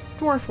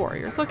 Dwarf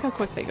warriors. Look how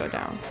quick they go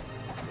down.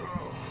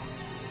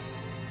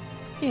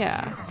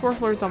 Yeah,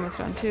 Dwarf Lord's almost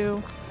done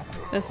too.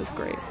 This is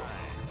great.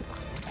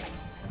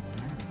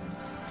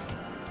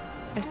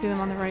 I see them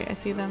on the right. I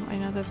see them. I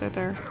know that they're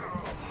there.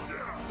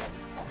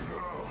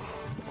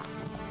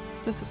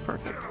 This is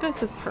perfect.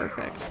 This is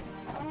perfect.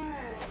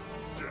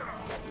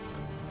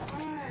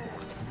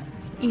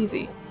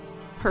 Easy.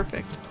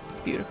 Perfect.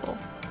 Beautiful.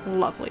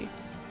 Lovely.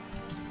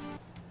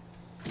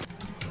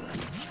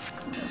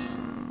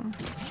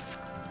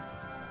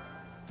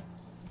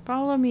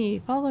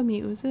 Follow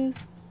me,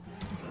 oozes.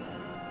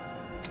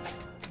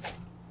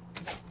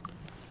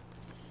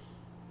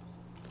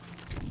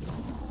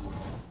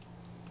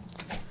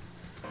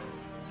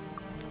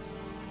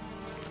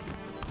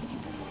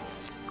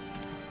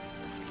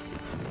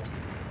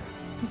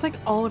 It's like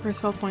all of her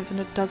spell points and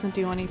it doesn't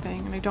do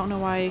anything, and I don't know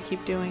why I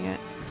keep doing it.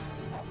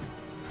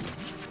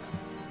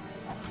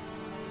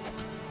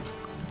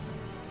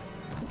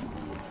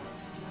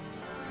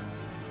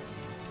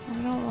 I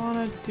don't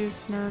want to do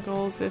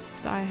Snergles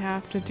if I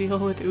have to deal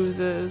with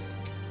oozes.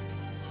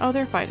 Oh,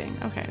 they're fighting.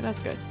 Okay,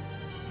 that's good.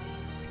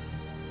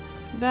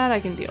 That I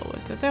can deal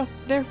with.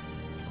 They'll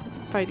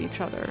fight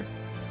each other.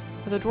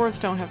 But the dwarves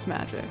don't have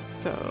magic,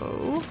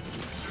 so...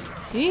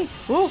 Eee!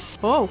 Whoa!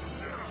 Whoa!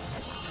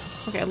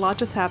 Okay, a lot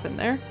just happened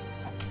there.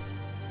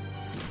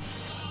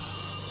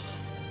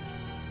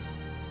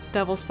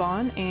 Devil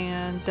Spawn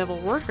and Devil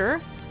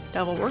Worker.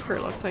 Devil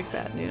Worker looks like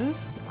bad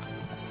news.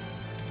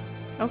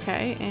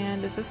 Okay,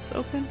 and is this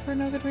open for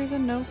no good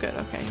reason? No? Good.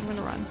 Okay, I'm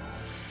gonna run.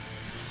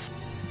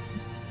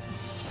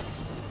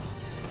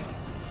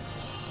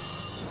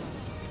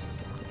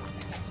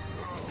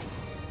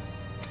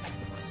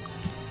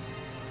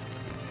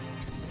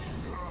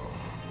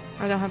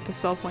 I don't have the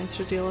spell points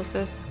to deal with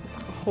this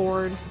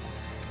horde.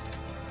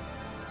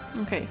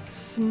 Okay,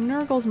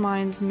 Snergle's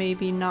mine's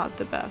maybe not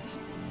the best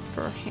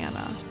for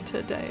Hannah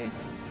today.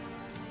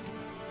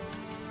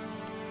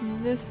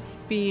 This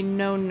be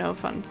no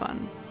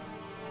fun.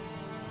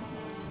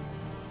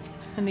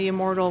 And the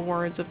immortal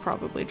words of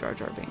probably Jar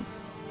Jar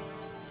Binks.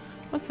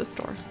 What's this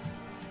door?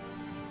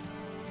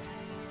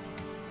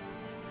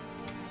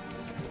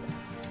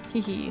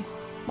 Hehe.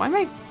 Why am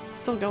I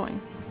still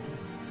going?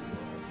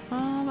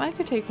 I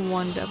could take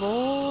one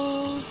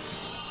devil. A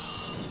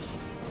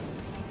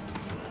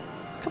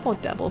couple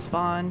of devil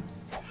spawn.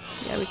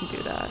 Yeah, we can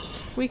do that.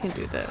 We can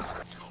do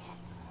this.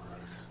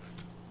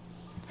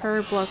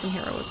 Her Blossom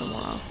Heroism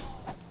wore off.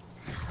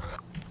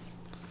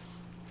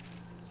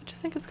 I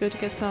just think it's good to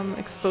get some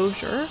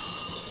exposure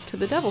to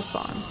the devil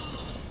spawn.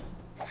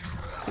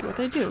 See what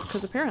they do,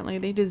 because apparently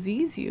they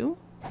disease you.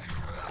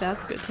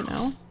 That's good to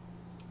know.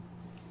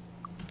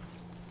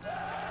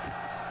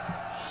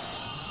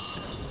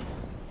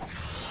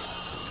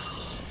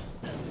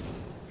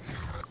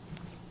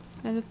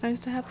 And it's nice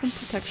to have some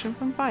protection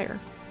from fire.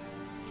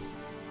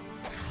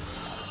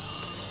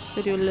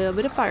 So do a little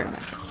bit of fire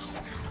magic.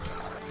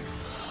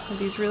 With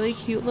these really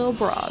cute little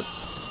bras.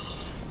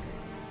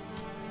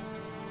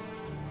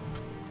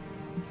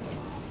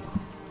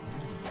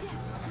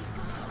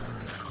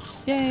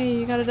 Yay,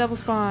 you got a devil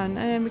spawn,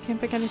 and we can't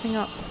pick anything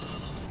up.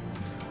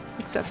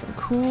 Except some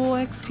cool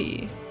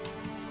XP.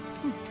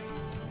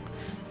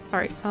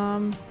 Alright,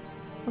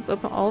 let's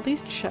open all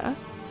these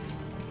chests.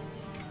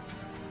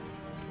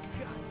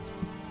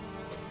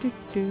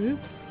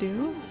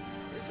 Do.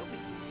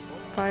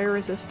 Fire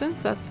resistance,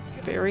 that's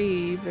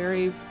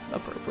very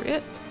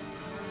appropriate.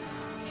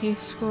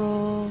 Haste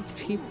scroll,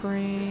 cheap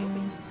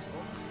ring.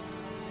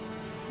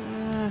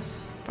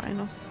 It's fine,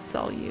 I'll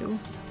sell you.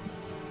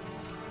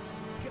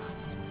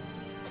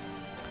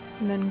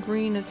 And then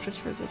green is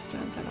just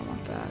resistance, I don't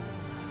want that.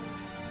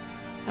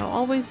 I'll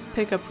always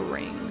pick up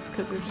rings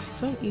because they're just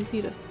so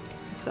easy to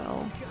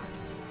sell.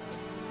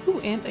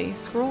 Ooh, and a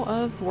scroll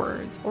of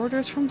words.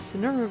 Orders from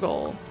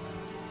Snergle.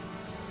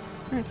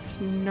 Alright,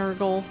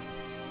 Snergle.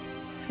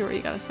 Let's see what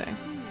you gotta say.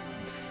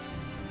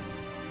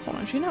 Hold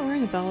on, is she not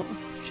wearing a belt?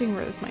 She can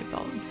wear this might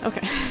belt.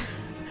 Okay.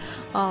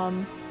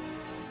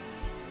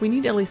 We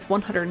need at least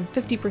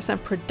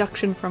 150%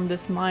 production from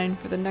this mine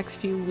for the next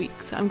few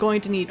weeks. I'm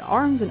going to need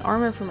arms and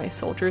armor for my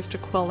soldiers to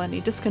quell any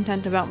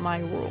discontent about my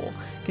rule.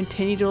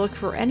 Continue to look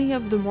for any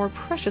of the more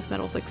precious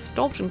metals like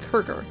Stolch and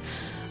Kurger.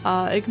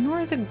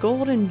 Ignore the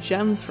gold and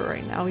gems for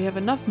right now. We have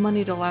enough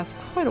money to last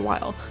quite a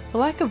while. The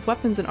lack of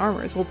weapons and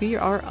armors will be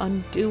our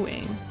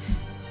undoing.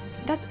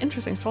 That's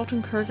interesting. Stolch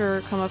and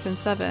Kurger come up in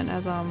 7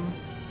 as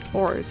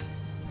ores.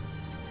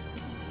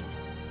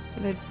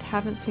 But I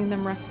haven't seen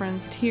them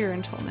referenced here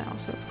until now,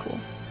 so that's cool.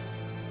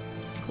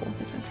 That's cool.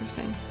 That's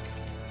interesting.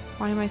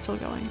 Why am I still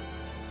going?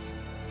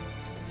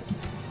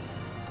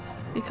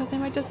 Because I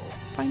might just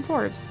find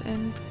dwarves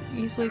and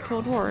easily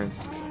kill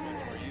dwarves.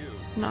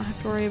 Not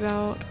have to worry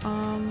about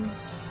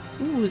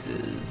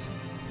oozes.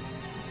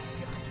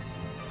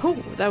 Oh,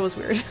 that was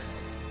weird.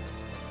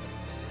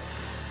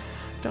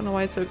 Don't know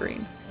why it's so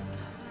green.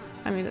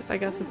 I mean, I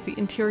guess it's the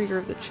interior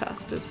of the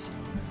chest is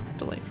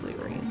delightfully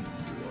green.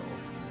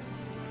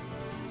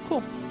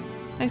 Cool.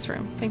 Nice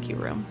room. Thank you,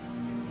 room.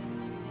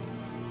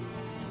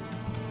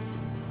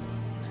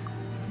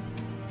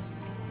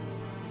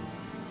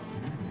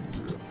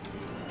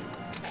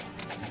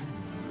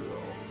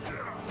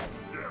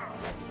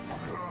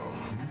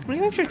 What do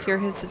you have to cure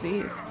his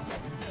disease?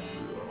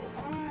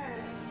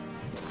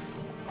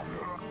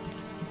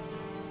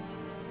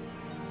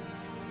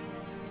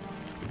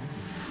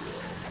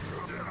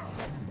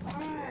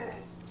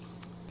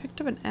 Picked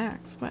up an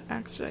axe. What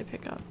axe did I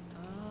pick up?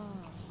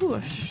 Ooh, a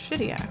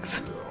shitty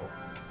axe.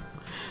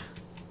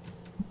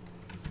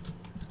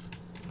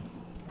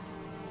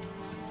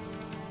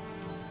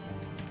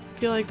 I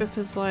feel like this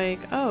is like,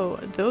 oh,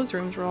 those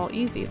rooms were all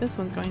easy. This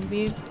one's going to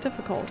be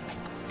difficult.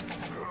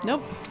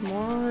 Nope,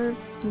 more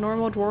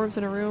normal dwarves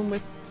in a room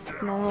with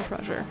normal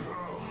treasure.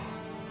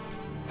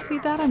 See,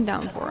 that I'm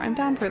down for. I'm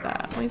down for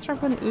that. When you start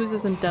putting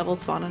oozes and devil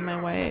spawn in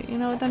my way, you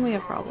know, then we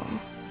have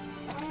problems.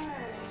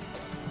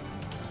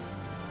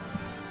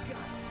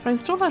 But I'm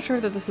still not sure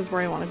that this is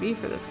where I want to be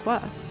for this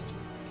quest.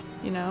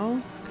 You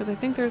know? Because I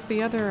think there's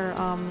the other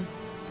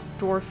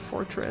dwarf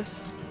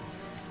fortress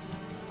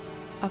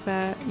up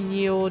at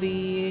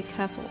Yieldy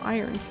Castle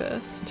Iron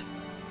Fist.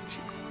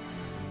 Jeez.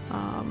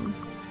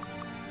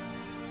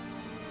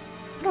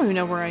 I don't even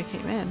know where I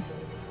came in.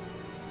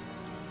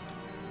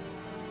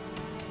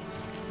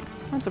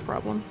 That's a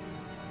problem.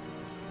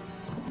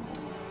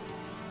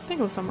 I think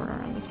it was somewhere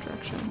around this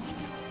direction.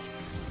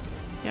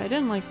 Yeah, I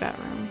didn't like that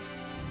room.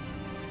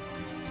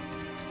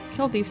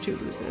 Killed these two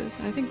oozes,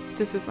 and I think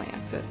this is my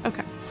exit.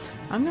 Okay,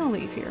 I'm gonna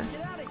leave here.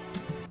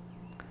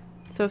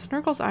 So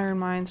Snergle's iron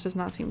mines does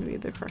not seem to be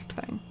the correct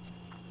thing.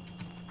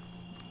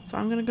 So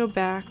I'm gonna go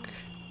back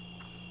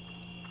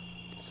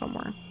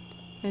somewhere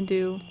and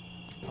do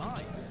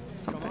Hi.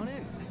 something. Come on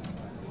in.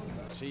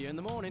 See you in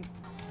the morning.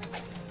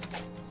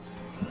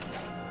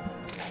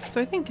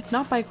 So I think,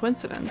 not by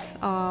coincidence,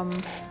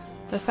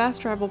 the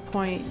fast travel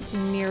point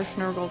near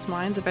Snergle's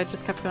mines, if I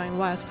just kept going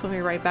west, put me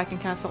right back in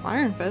Castle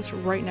Iron Fist,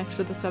 right next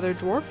to this other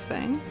dwarf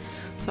thing.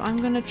 So I'm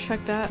gonna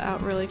check that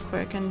out really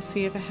quick and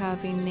see if it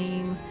has a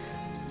name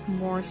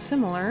more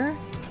similar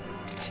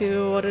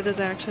to what it is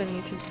I actually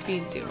need to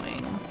be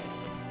doing.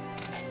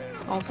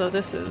 Also,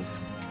 this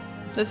is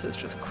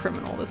just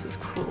criminal. This is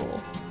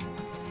cruel.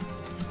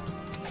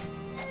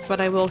 But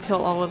I will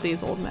kill all of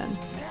these old men.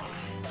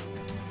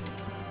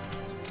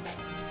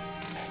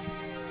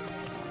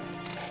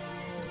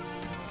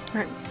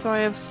 Alright, so I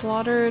have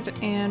slaughtered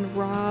and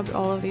robbed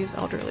all of these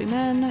elderly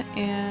men,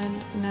 and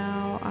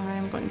now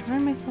I'm going to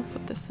remind myself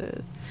what this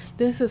is.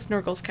 This is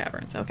Snergle's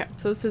Caverns. Okay,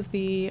 so this is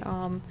the,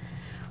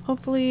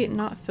 hopefully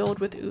not filled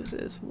with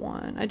oozes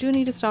one. I do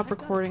need to stop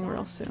recording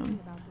real soon.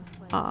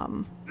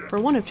 For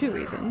one of two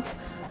reasons.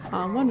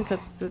 One,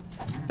 because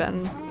it's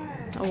been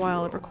a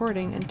while of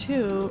recording, and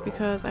two,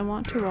 because I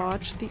want to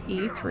watch the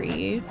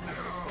E3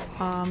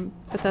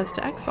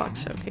 Bethesda Xbox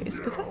showcase,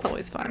 because that's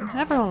always fun.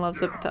 Everyone loves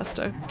the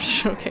Bethesda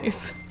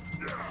showcase.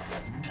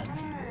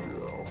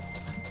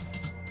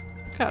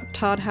 Got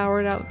Todd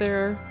Howard out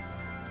there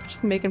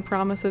just making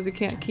promises he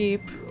can't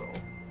keep.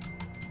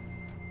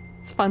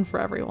 It's fun for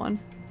everyone.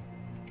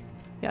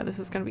 Yeah, this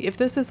is gonna be— if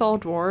this is all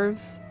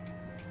dwarves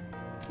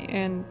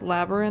and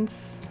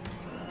labyrinths,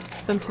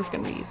 then this is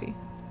gonna be easy.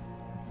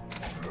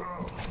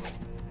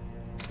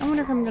 I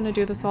wonder if I'm gonna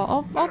do this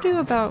all— I'll do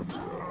about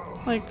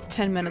like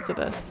 10 minutes of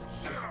this.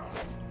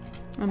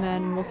 And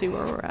then we'll see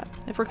where we're at.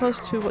 If we're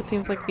close to what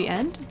seems like the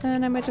end,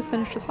 then I might just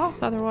finish this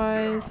off.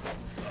 Otherwise,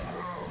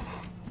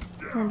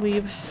 I'll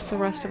leave the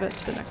rest of it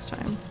to the next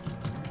time.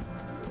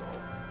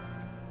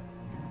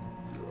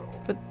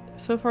 But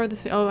so far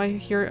this— oh, I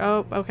hear—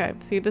 oh, okay.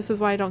 See, this is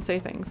why I don't say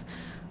things.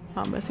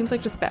 It seems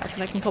like just bats,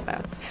 and I can kill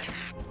bats.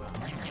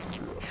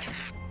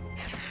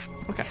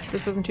 Okay,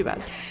 this isn't too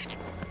bad.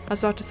 I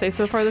was about to say,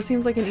 so far this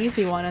seems like an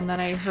easy one, and then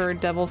I heard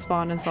devil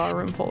spawn and saw a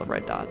room full of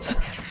red dots.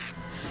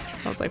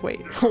 I was like,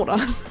 wait, hold on.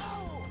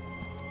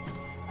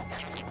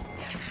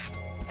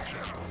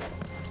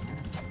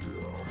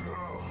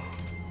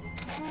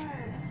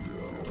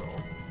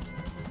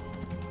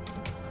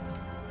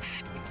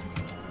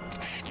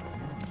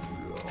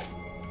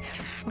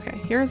 Okay,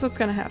 here's what's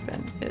gonna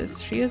happen,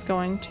 is she is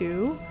going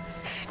to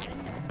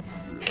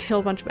kill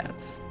a bunch of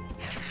bats.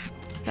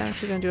 Not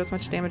actually gonna do as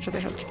much damage as I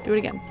hoped. Do it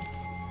again.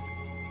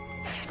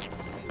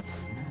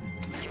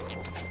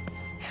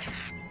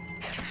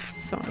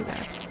 So many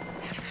bats.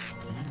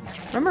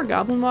 Remember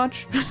Goblin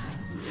Watch?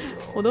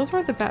 Well, those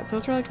weren't the bats,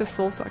 those were like the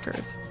soul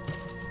suckers.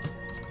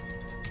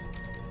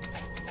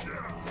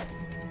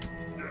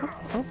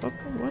 Oh,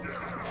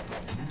 what's—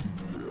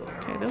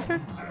 okay, those are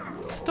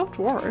still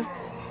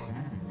dwarves.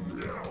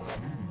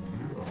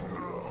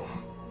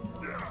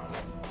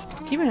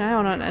 Keep an eye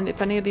on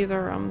if any of these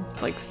are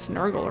like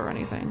Snergle or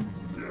anything.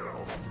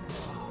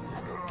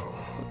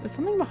 Is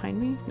something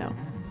behind me? No.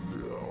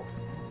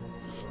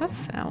 That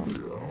sound.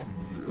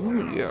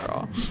 Ooh,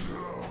 yeah.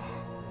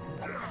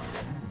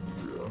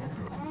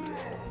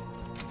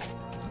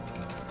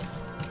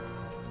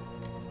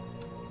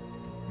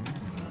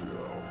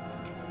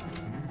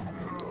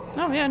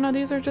 Oh yeah, no,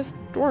 these are just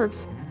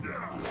dwarves.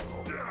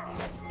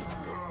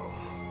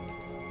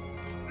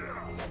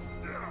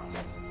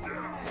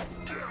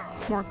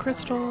 More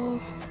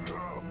crystals.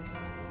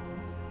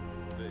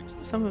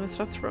 Some of the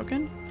stuff's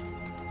broken.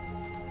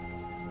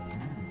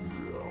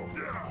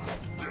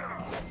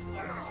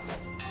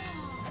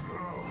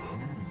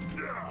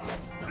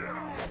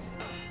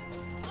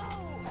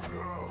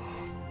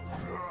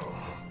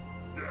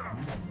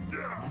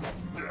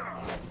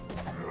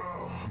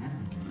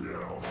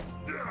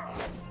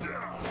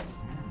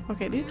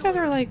 Okay, these guys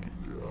are like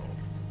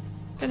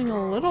getting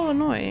a little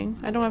annoying.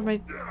 I don't have my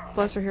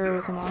Blesser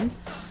Heroism on.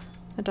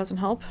 That doesn't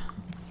help.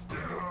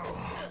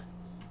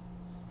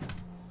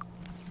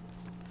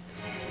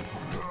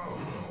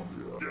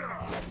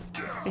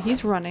 Okay,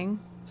 he's running,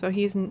 so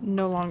he's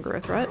no longer a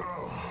threat.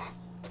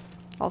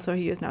 Also,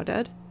 he is now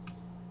dead.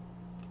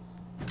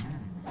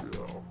 I'll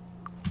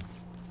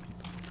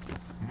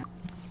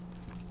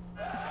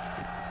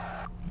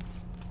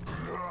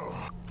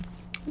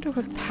do it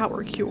with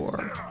Power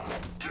Cure.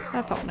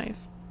 That felt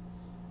nice.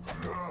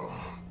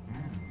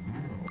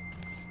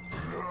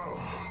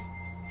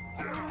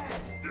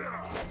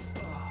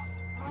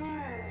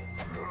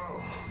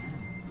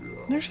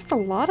 There's just a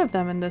lot of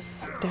them in this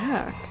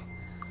stack.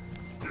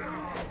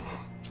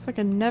 Just like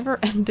a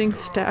never-ending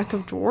stack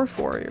of dwarf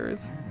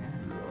warriors.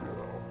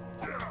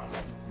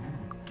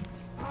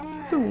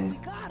 Boom.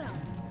 Got him.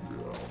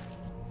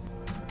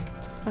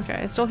 Okay,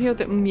 I still hear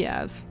the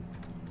yes.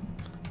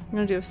 I'm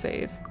gonna do a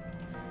save.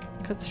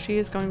 Because she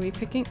is going to be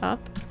picking up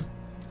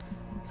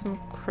some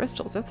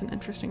crystals. That's an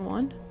interesting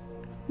one.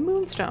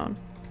 Moonstone.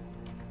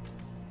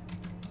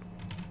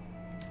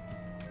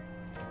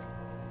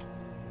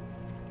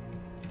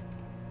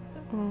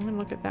 Oh, I'm gonna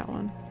look at that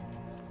one.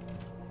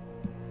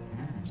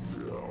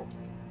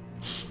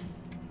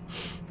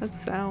 That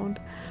sound.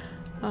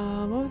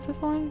 What was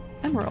this one?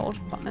 Emerald.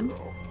 Fun.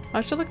 I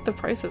should look at the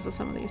prices of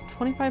some of these.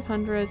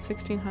 2,500,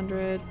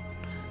 1,600,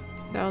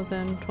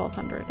 1,000,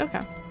 1,200.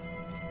 Okay.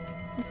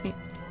 That's neat.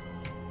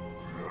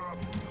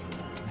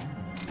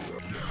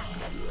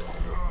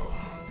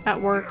 At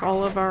work,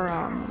 all of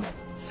our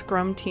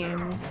scrum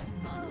teams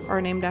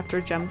are named after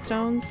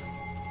gemstones.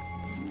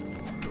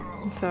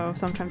 And so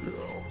sometimes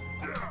it's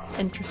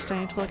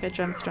interesting to look at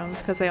gemstones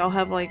because they all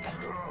have like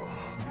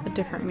a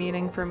different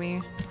meaning for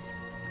me.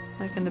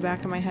 Like in the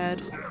back of my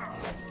head.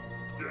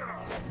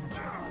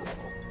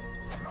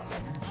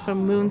 So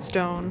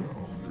Moonstone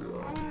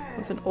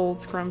was an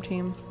old scrum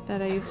team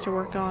that I used to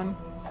work on.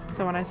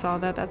 So when I saw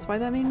that, that's why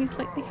that made me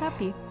slightly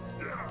happy.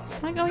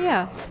 I'm like, oh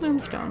yeah,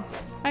 Moonstone.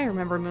 I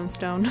remember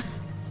Moonstone.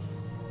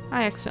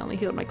 I accidentally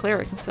healed my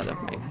cleric instead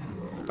of my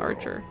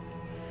archer.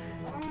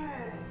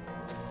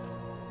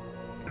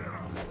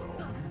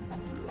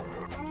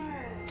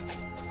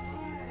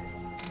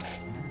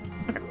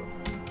 Okay.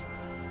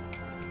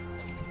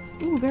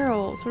 Ooh,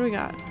 barrels. What do we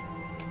got?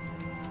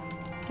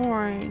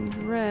 Orange,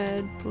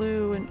 red,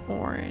 blue, and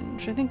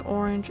orange. I think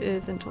orange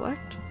is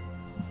intellect.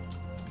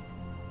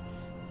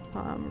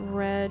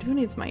 Red. Who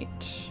needs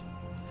might?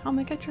 I'll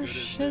get your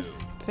shiz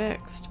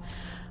fixed.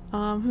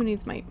 Who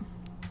needs might?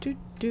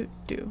 Do.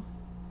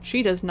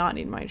 She does not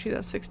need might. She's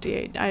at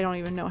 68. I don't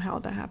even know how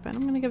that happened.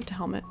 I'm gonna give it to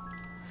helmet.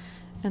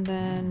 And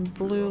then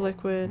blue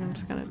liquid. I'm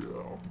just gonna.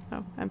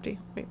 Oh, empty.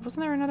 Wait,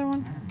 wasn't there another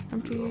one?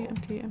 Empty,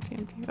 empty, empty,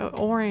 empty. Oh,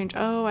 orange.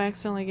 Oh, I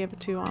accidentally gave it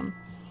to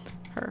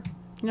her.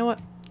 You know what?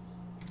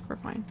 We're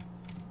fine.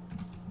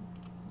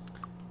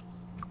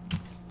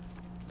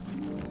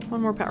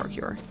 One more power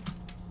cure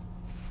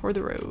for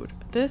the road.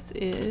 This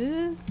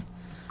is,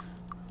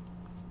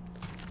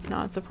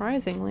 not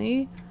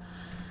surprisingly,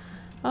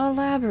 a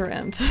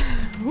labyrinth.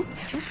 Oop,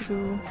 oop,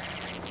 oop.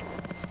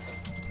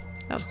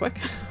 That was quick.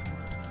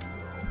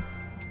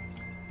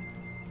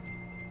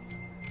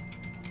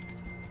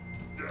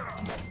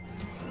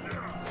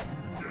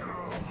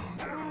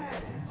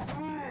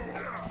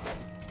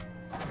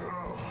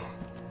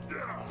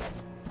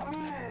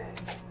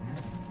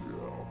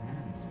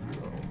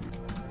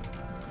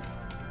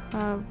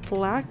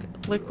 Black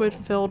liquid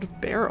filled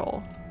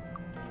barrel.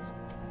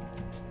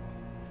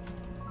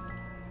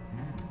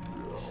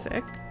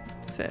 Sick,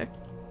 sick,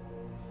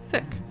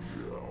 sick.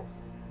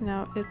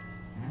 Now it's.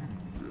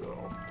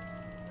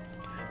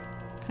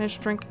 Can I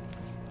just drink?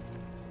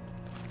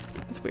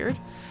 That's weird.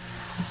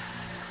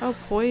 Oh,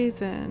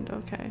 poisoned.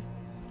 Okay.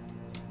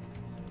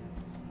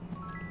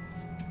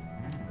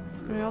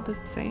 Are they all the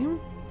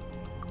same?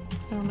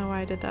 I don't know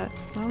why I did that.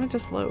 Why don't I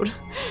just load?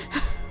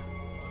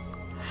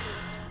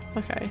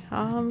 Okay,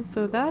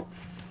 so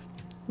that's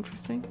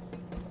interesting.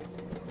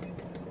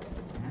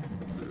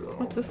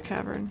 What's this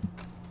cavern?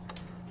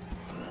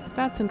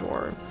 Bats and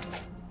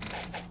dwarves.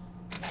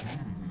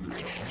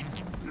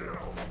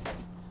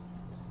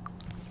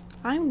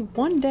 I'm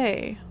one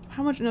day.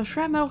 How much? No,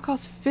 scrap metal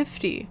costs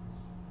 50.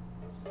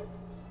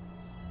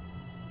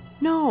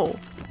 No!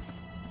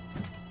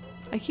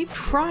 I keep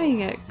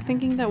trying it,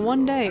 thinking that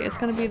one day it's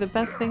gonna be the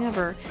best thing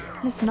ever.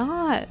 And it's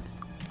not.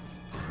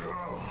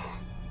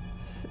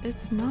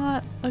 It's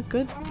not a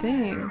good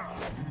thing.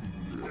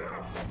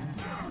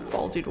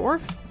 Ballsy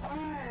dwarf.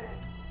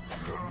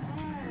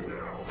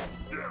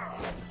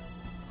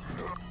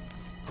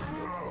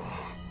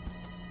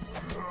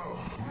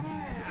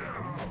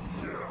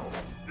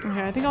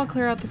 Okay, I think I'll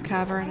clear out this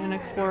cavern and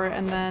explore it,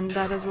 and then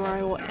that is where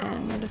I will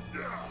end.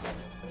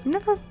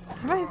 Have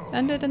I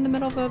ended in the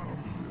middle of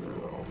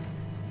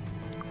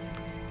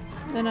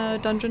in a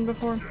dungeon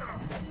before?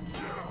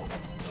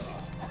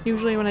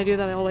 Usually when I do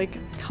that, I'll like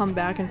come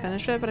back and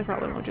finish it, but I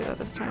probably won't do that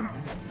this time.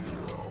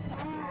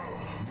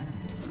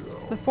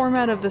 The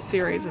format of the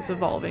series is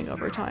evolving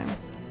over time.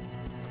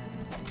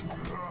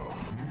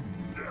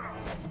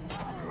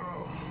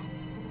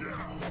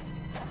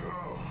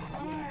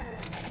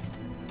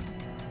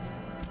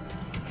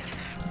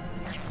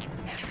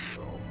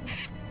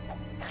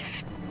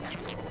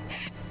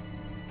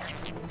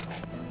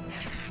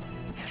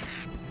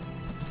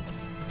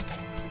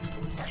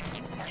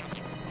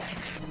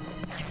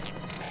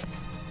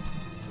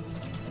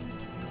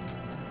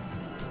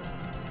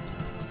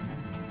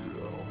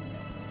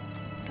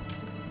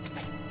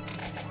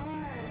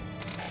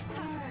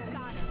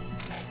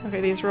 Okay,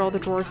 these are all the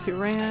dwarves who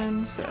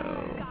ran, so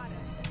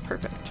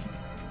perfect.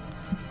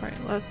 Alright,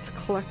 let's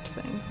collect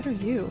things. What are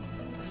you?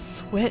 A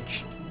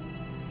Switch.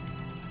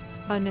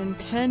 A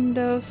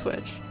Nintendo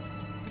Switch.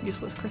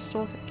 Useless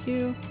crystal, thank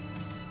you.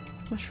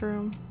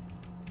 Mushroom.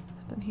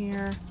 Nothing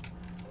here.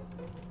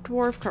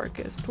 Dwarf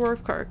carcass,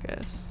 dwarf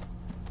carcass.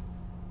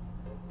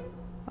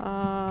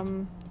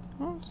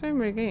 Well, save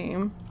my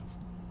game.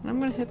 And I'm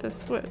gonna hit this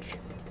switch.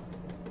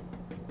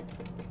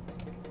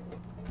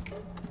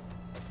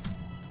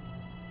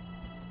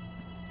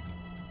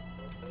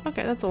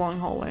 Okay, that's a long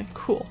hallway.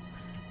 Cool.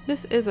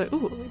 This is a-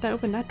 ooh, that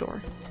opened that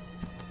door.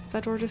 Is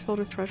that door just filled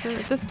with treasure?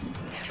 If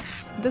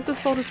this is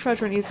filled with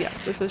treasure and easy,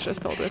 yes, this is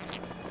just filled with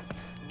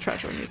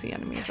treasure and easy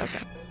enemies.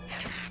 Okay.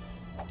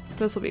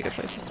 This will be a good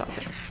place to stop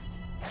it.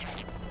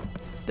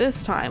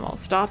 This time I'll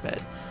stop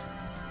it.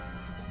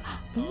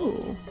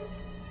 Ooh.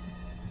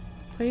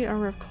 Plate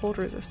armor of cold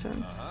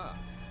resistance.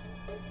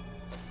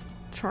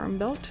 Charm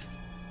belt.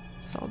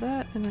 Saw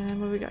that. And then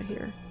what do we got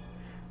here?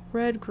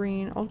 Red,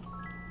 green. I'll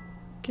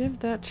give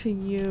that to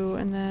you.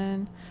 And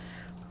then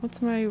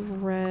what's my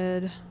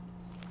red?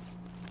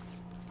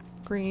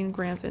 Green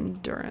grants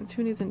endurance.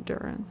 Who needs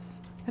endurance?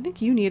 I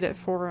think you need it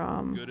for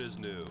Good as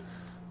new.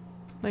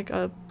 like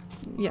a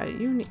yeah,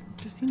 you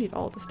need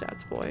all the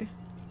stats, boy.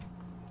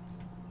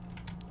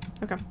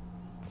 Okay.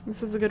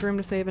 This is a good room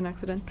to save an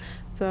accident.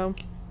 So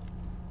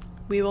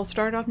we will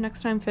start off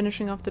next time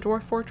finishing off the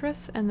Dwarf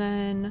Fortress and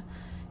then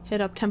hit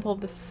up Temple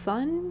of the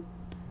Sun.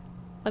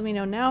 Let me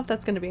know now if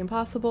that's going to be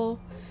impossible.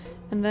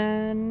 And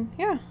then,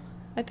 yeah,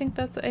 I think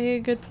that's a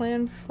good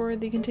plan for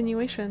the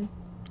continuation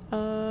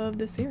of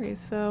the series.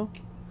 So,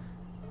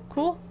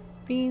 cool.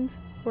 Beans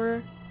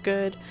were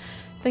good.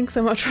 Thanks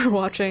so much for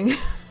watching,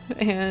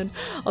 and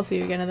I'll see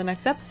you again in the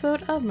next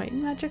episode of Might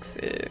and Magic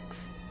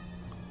 6.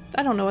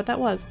 I don't know what that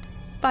was.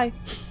 Bye.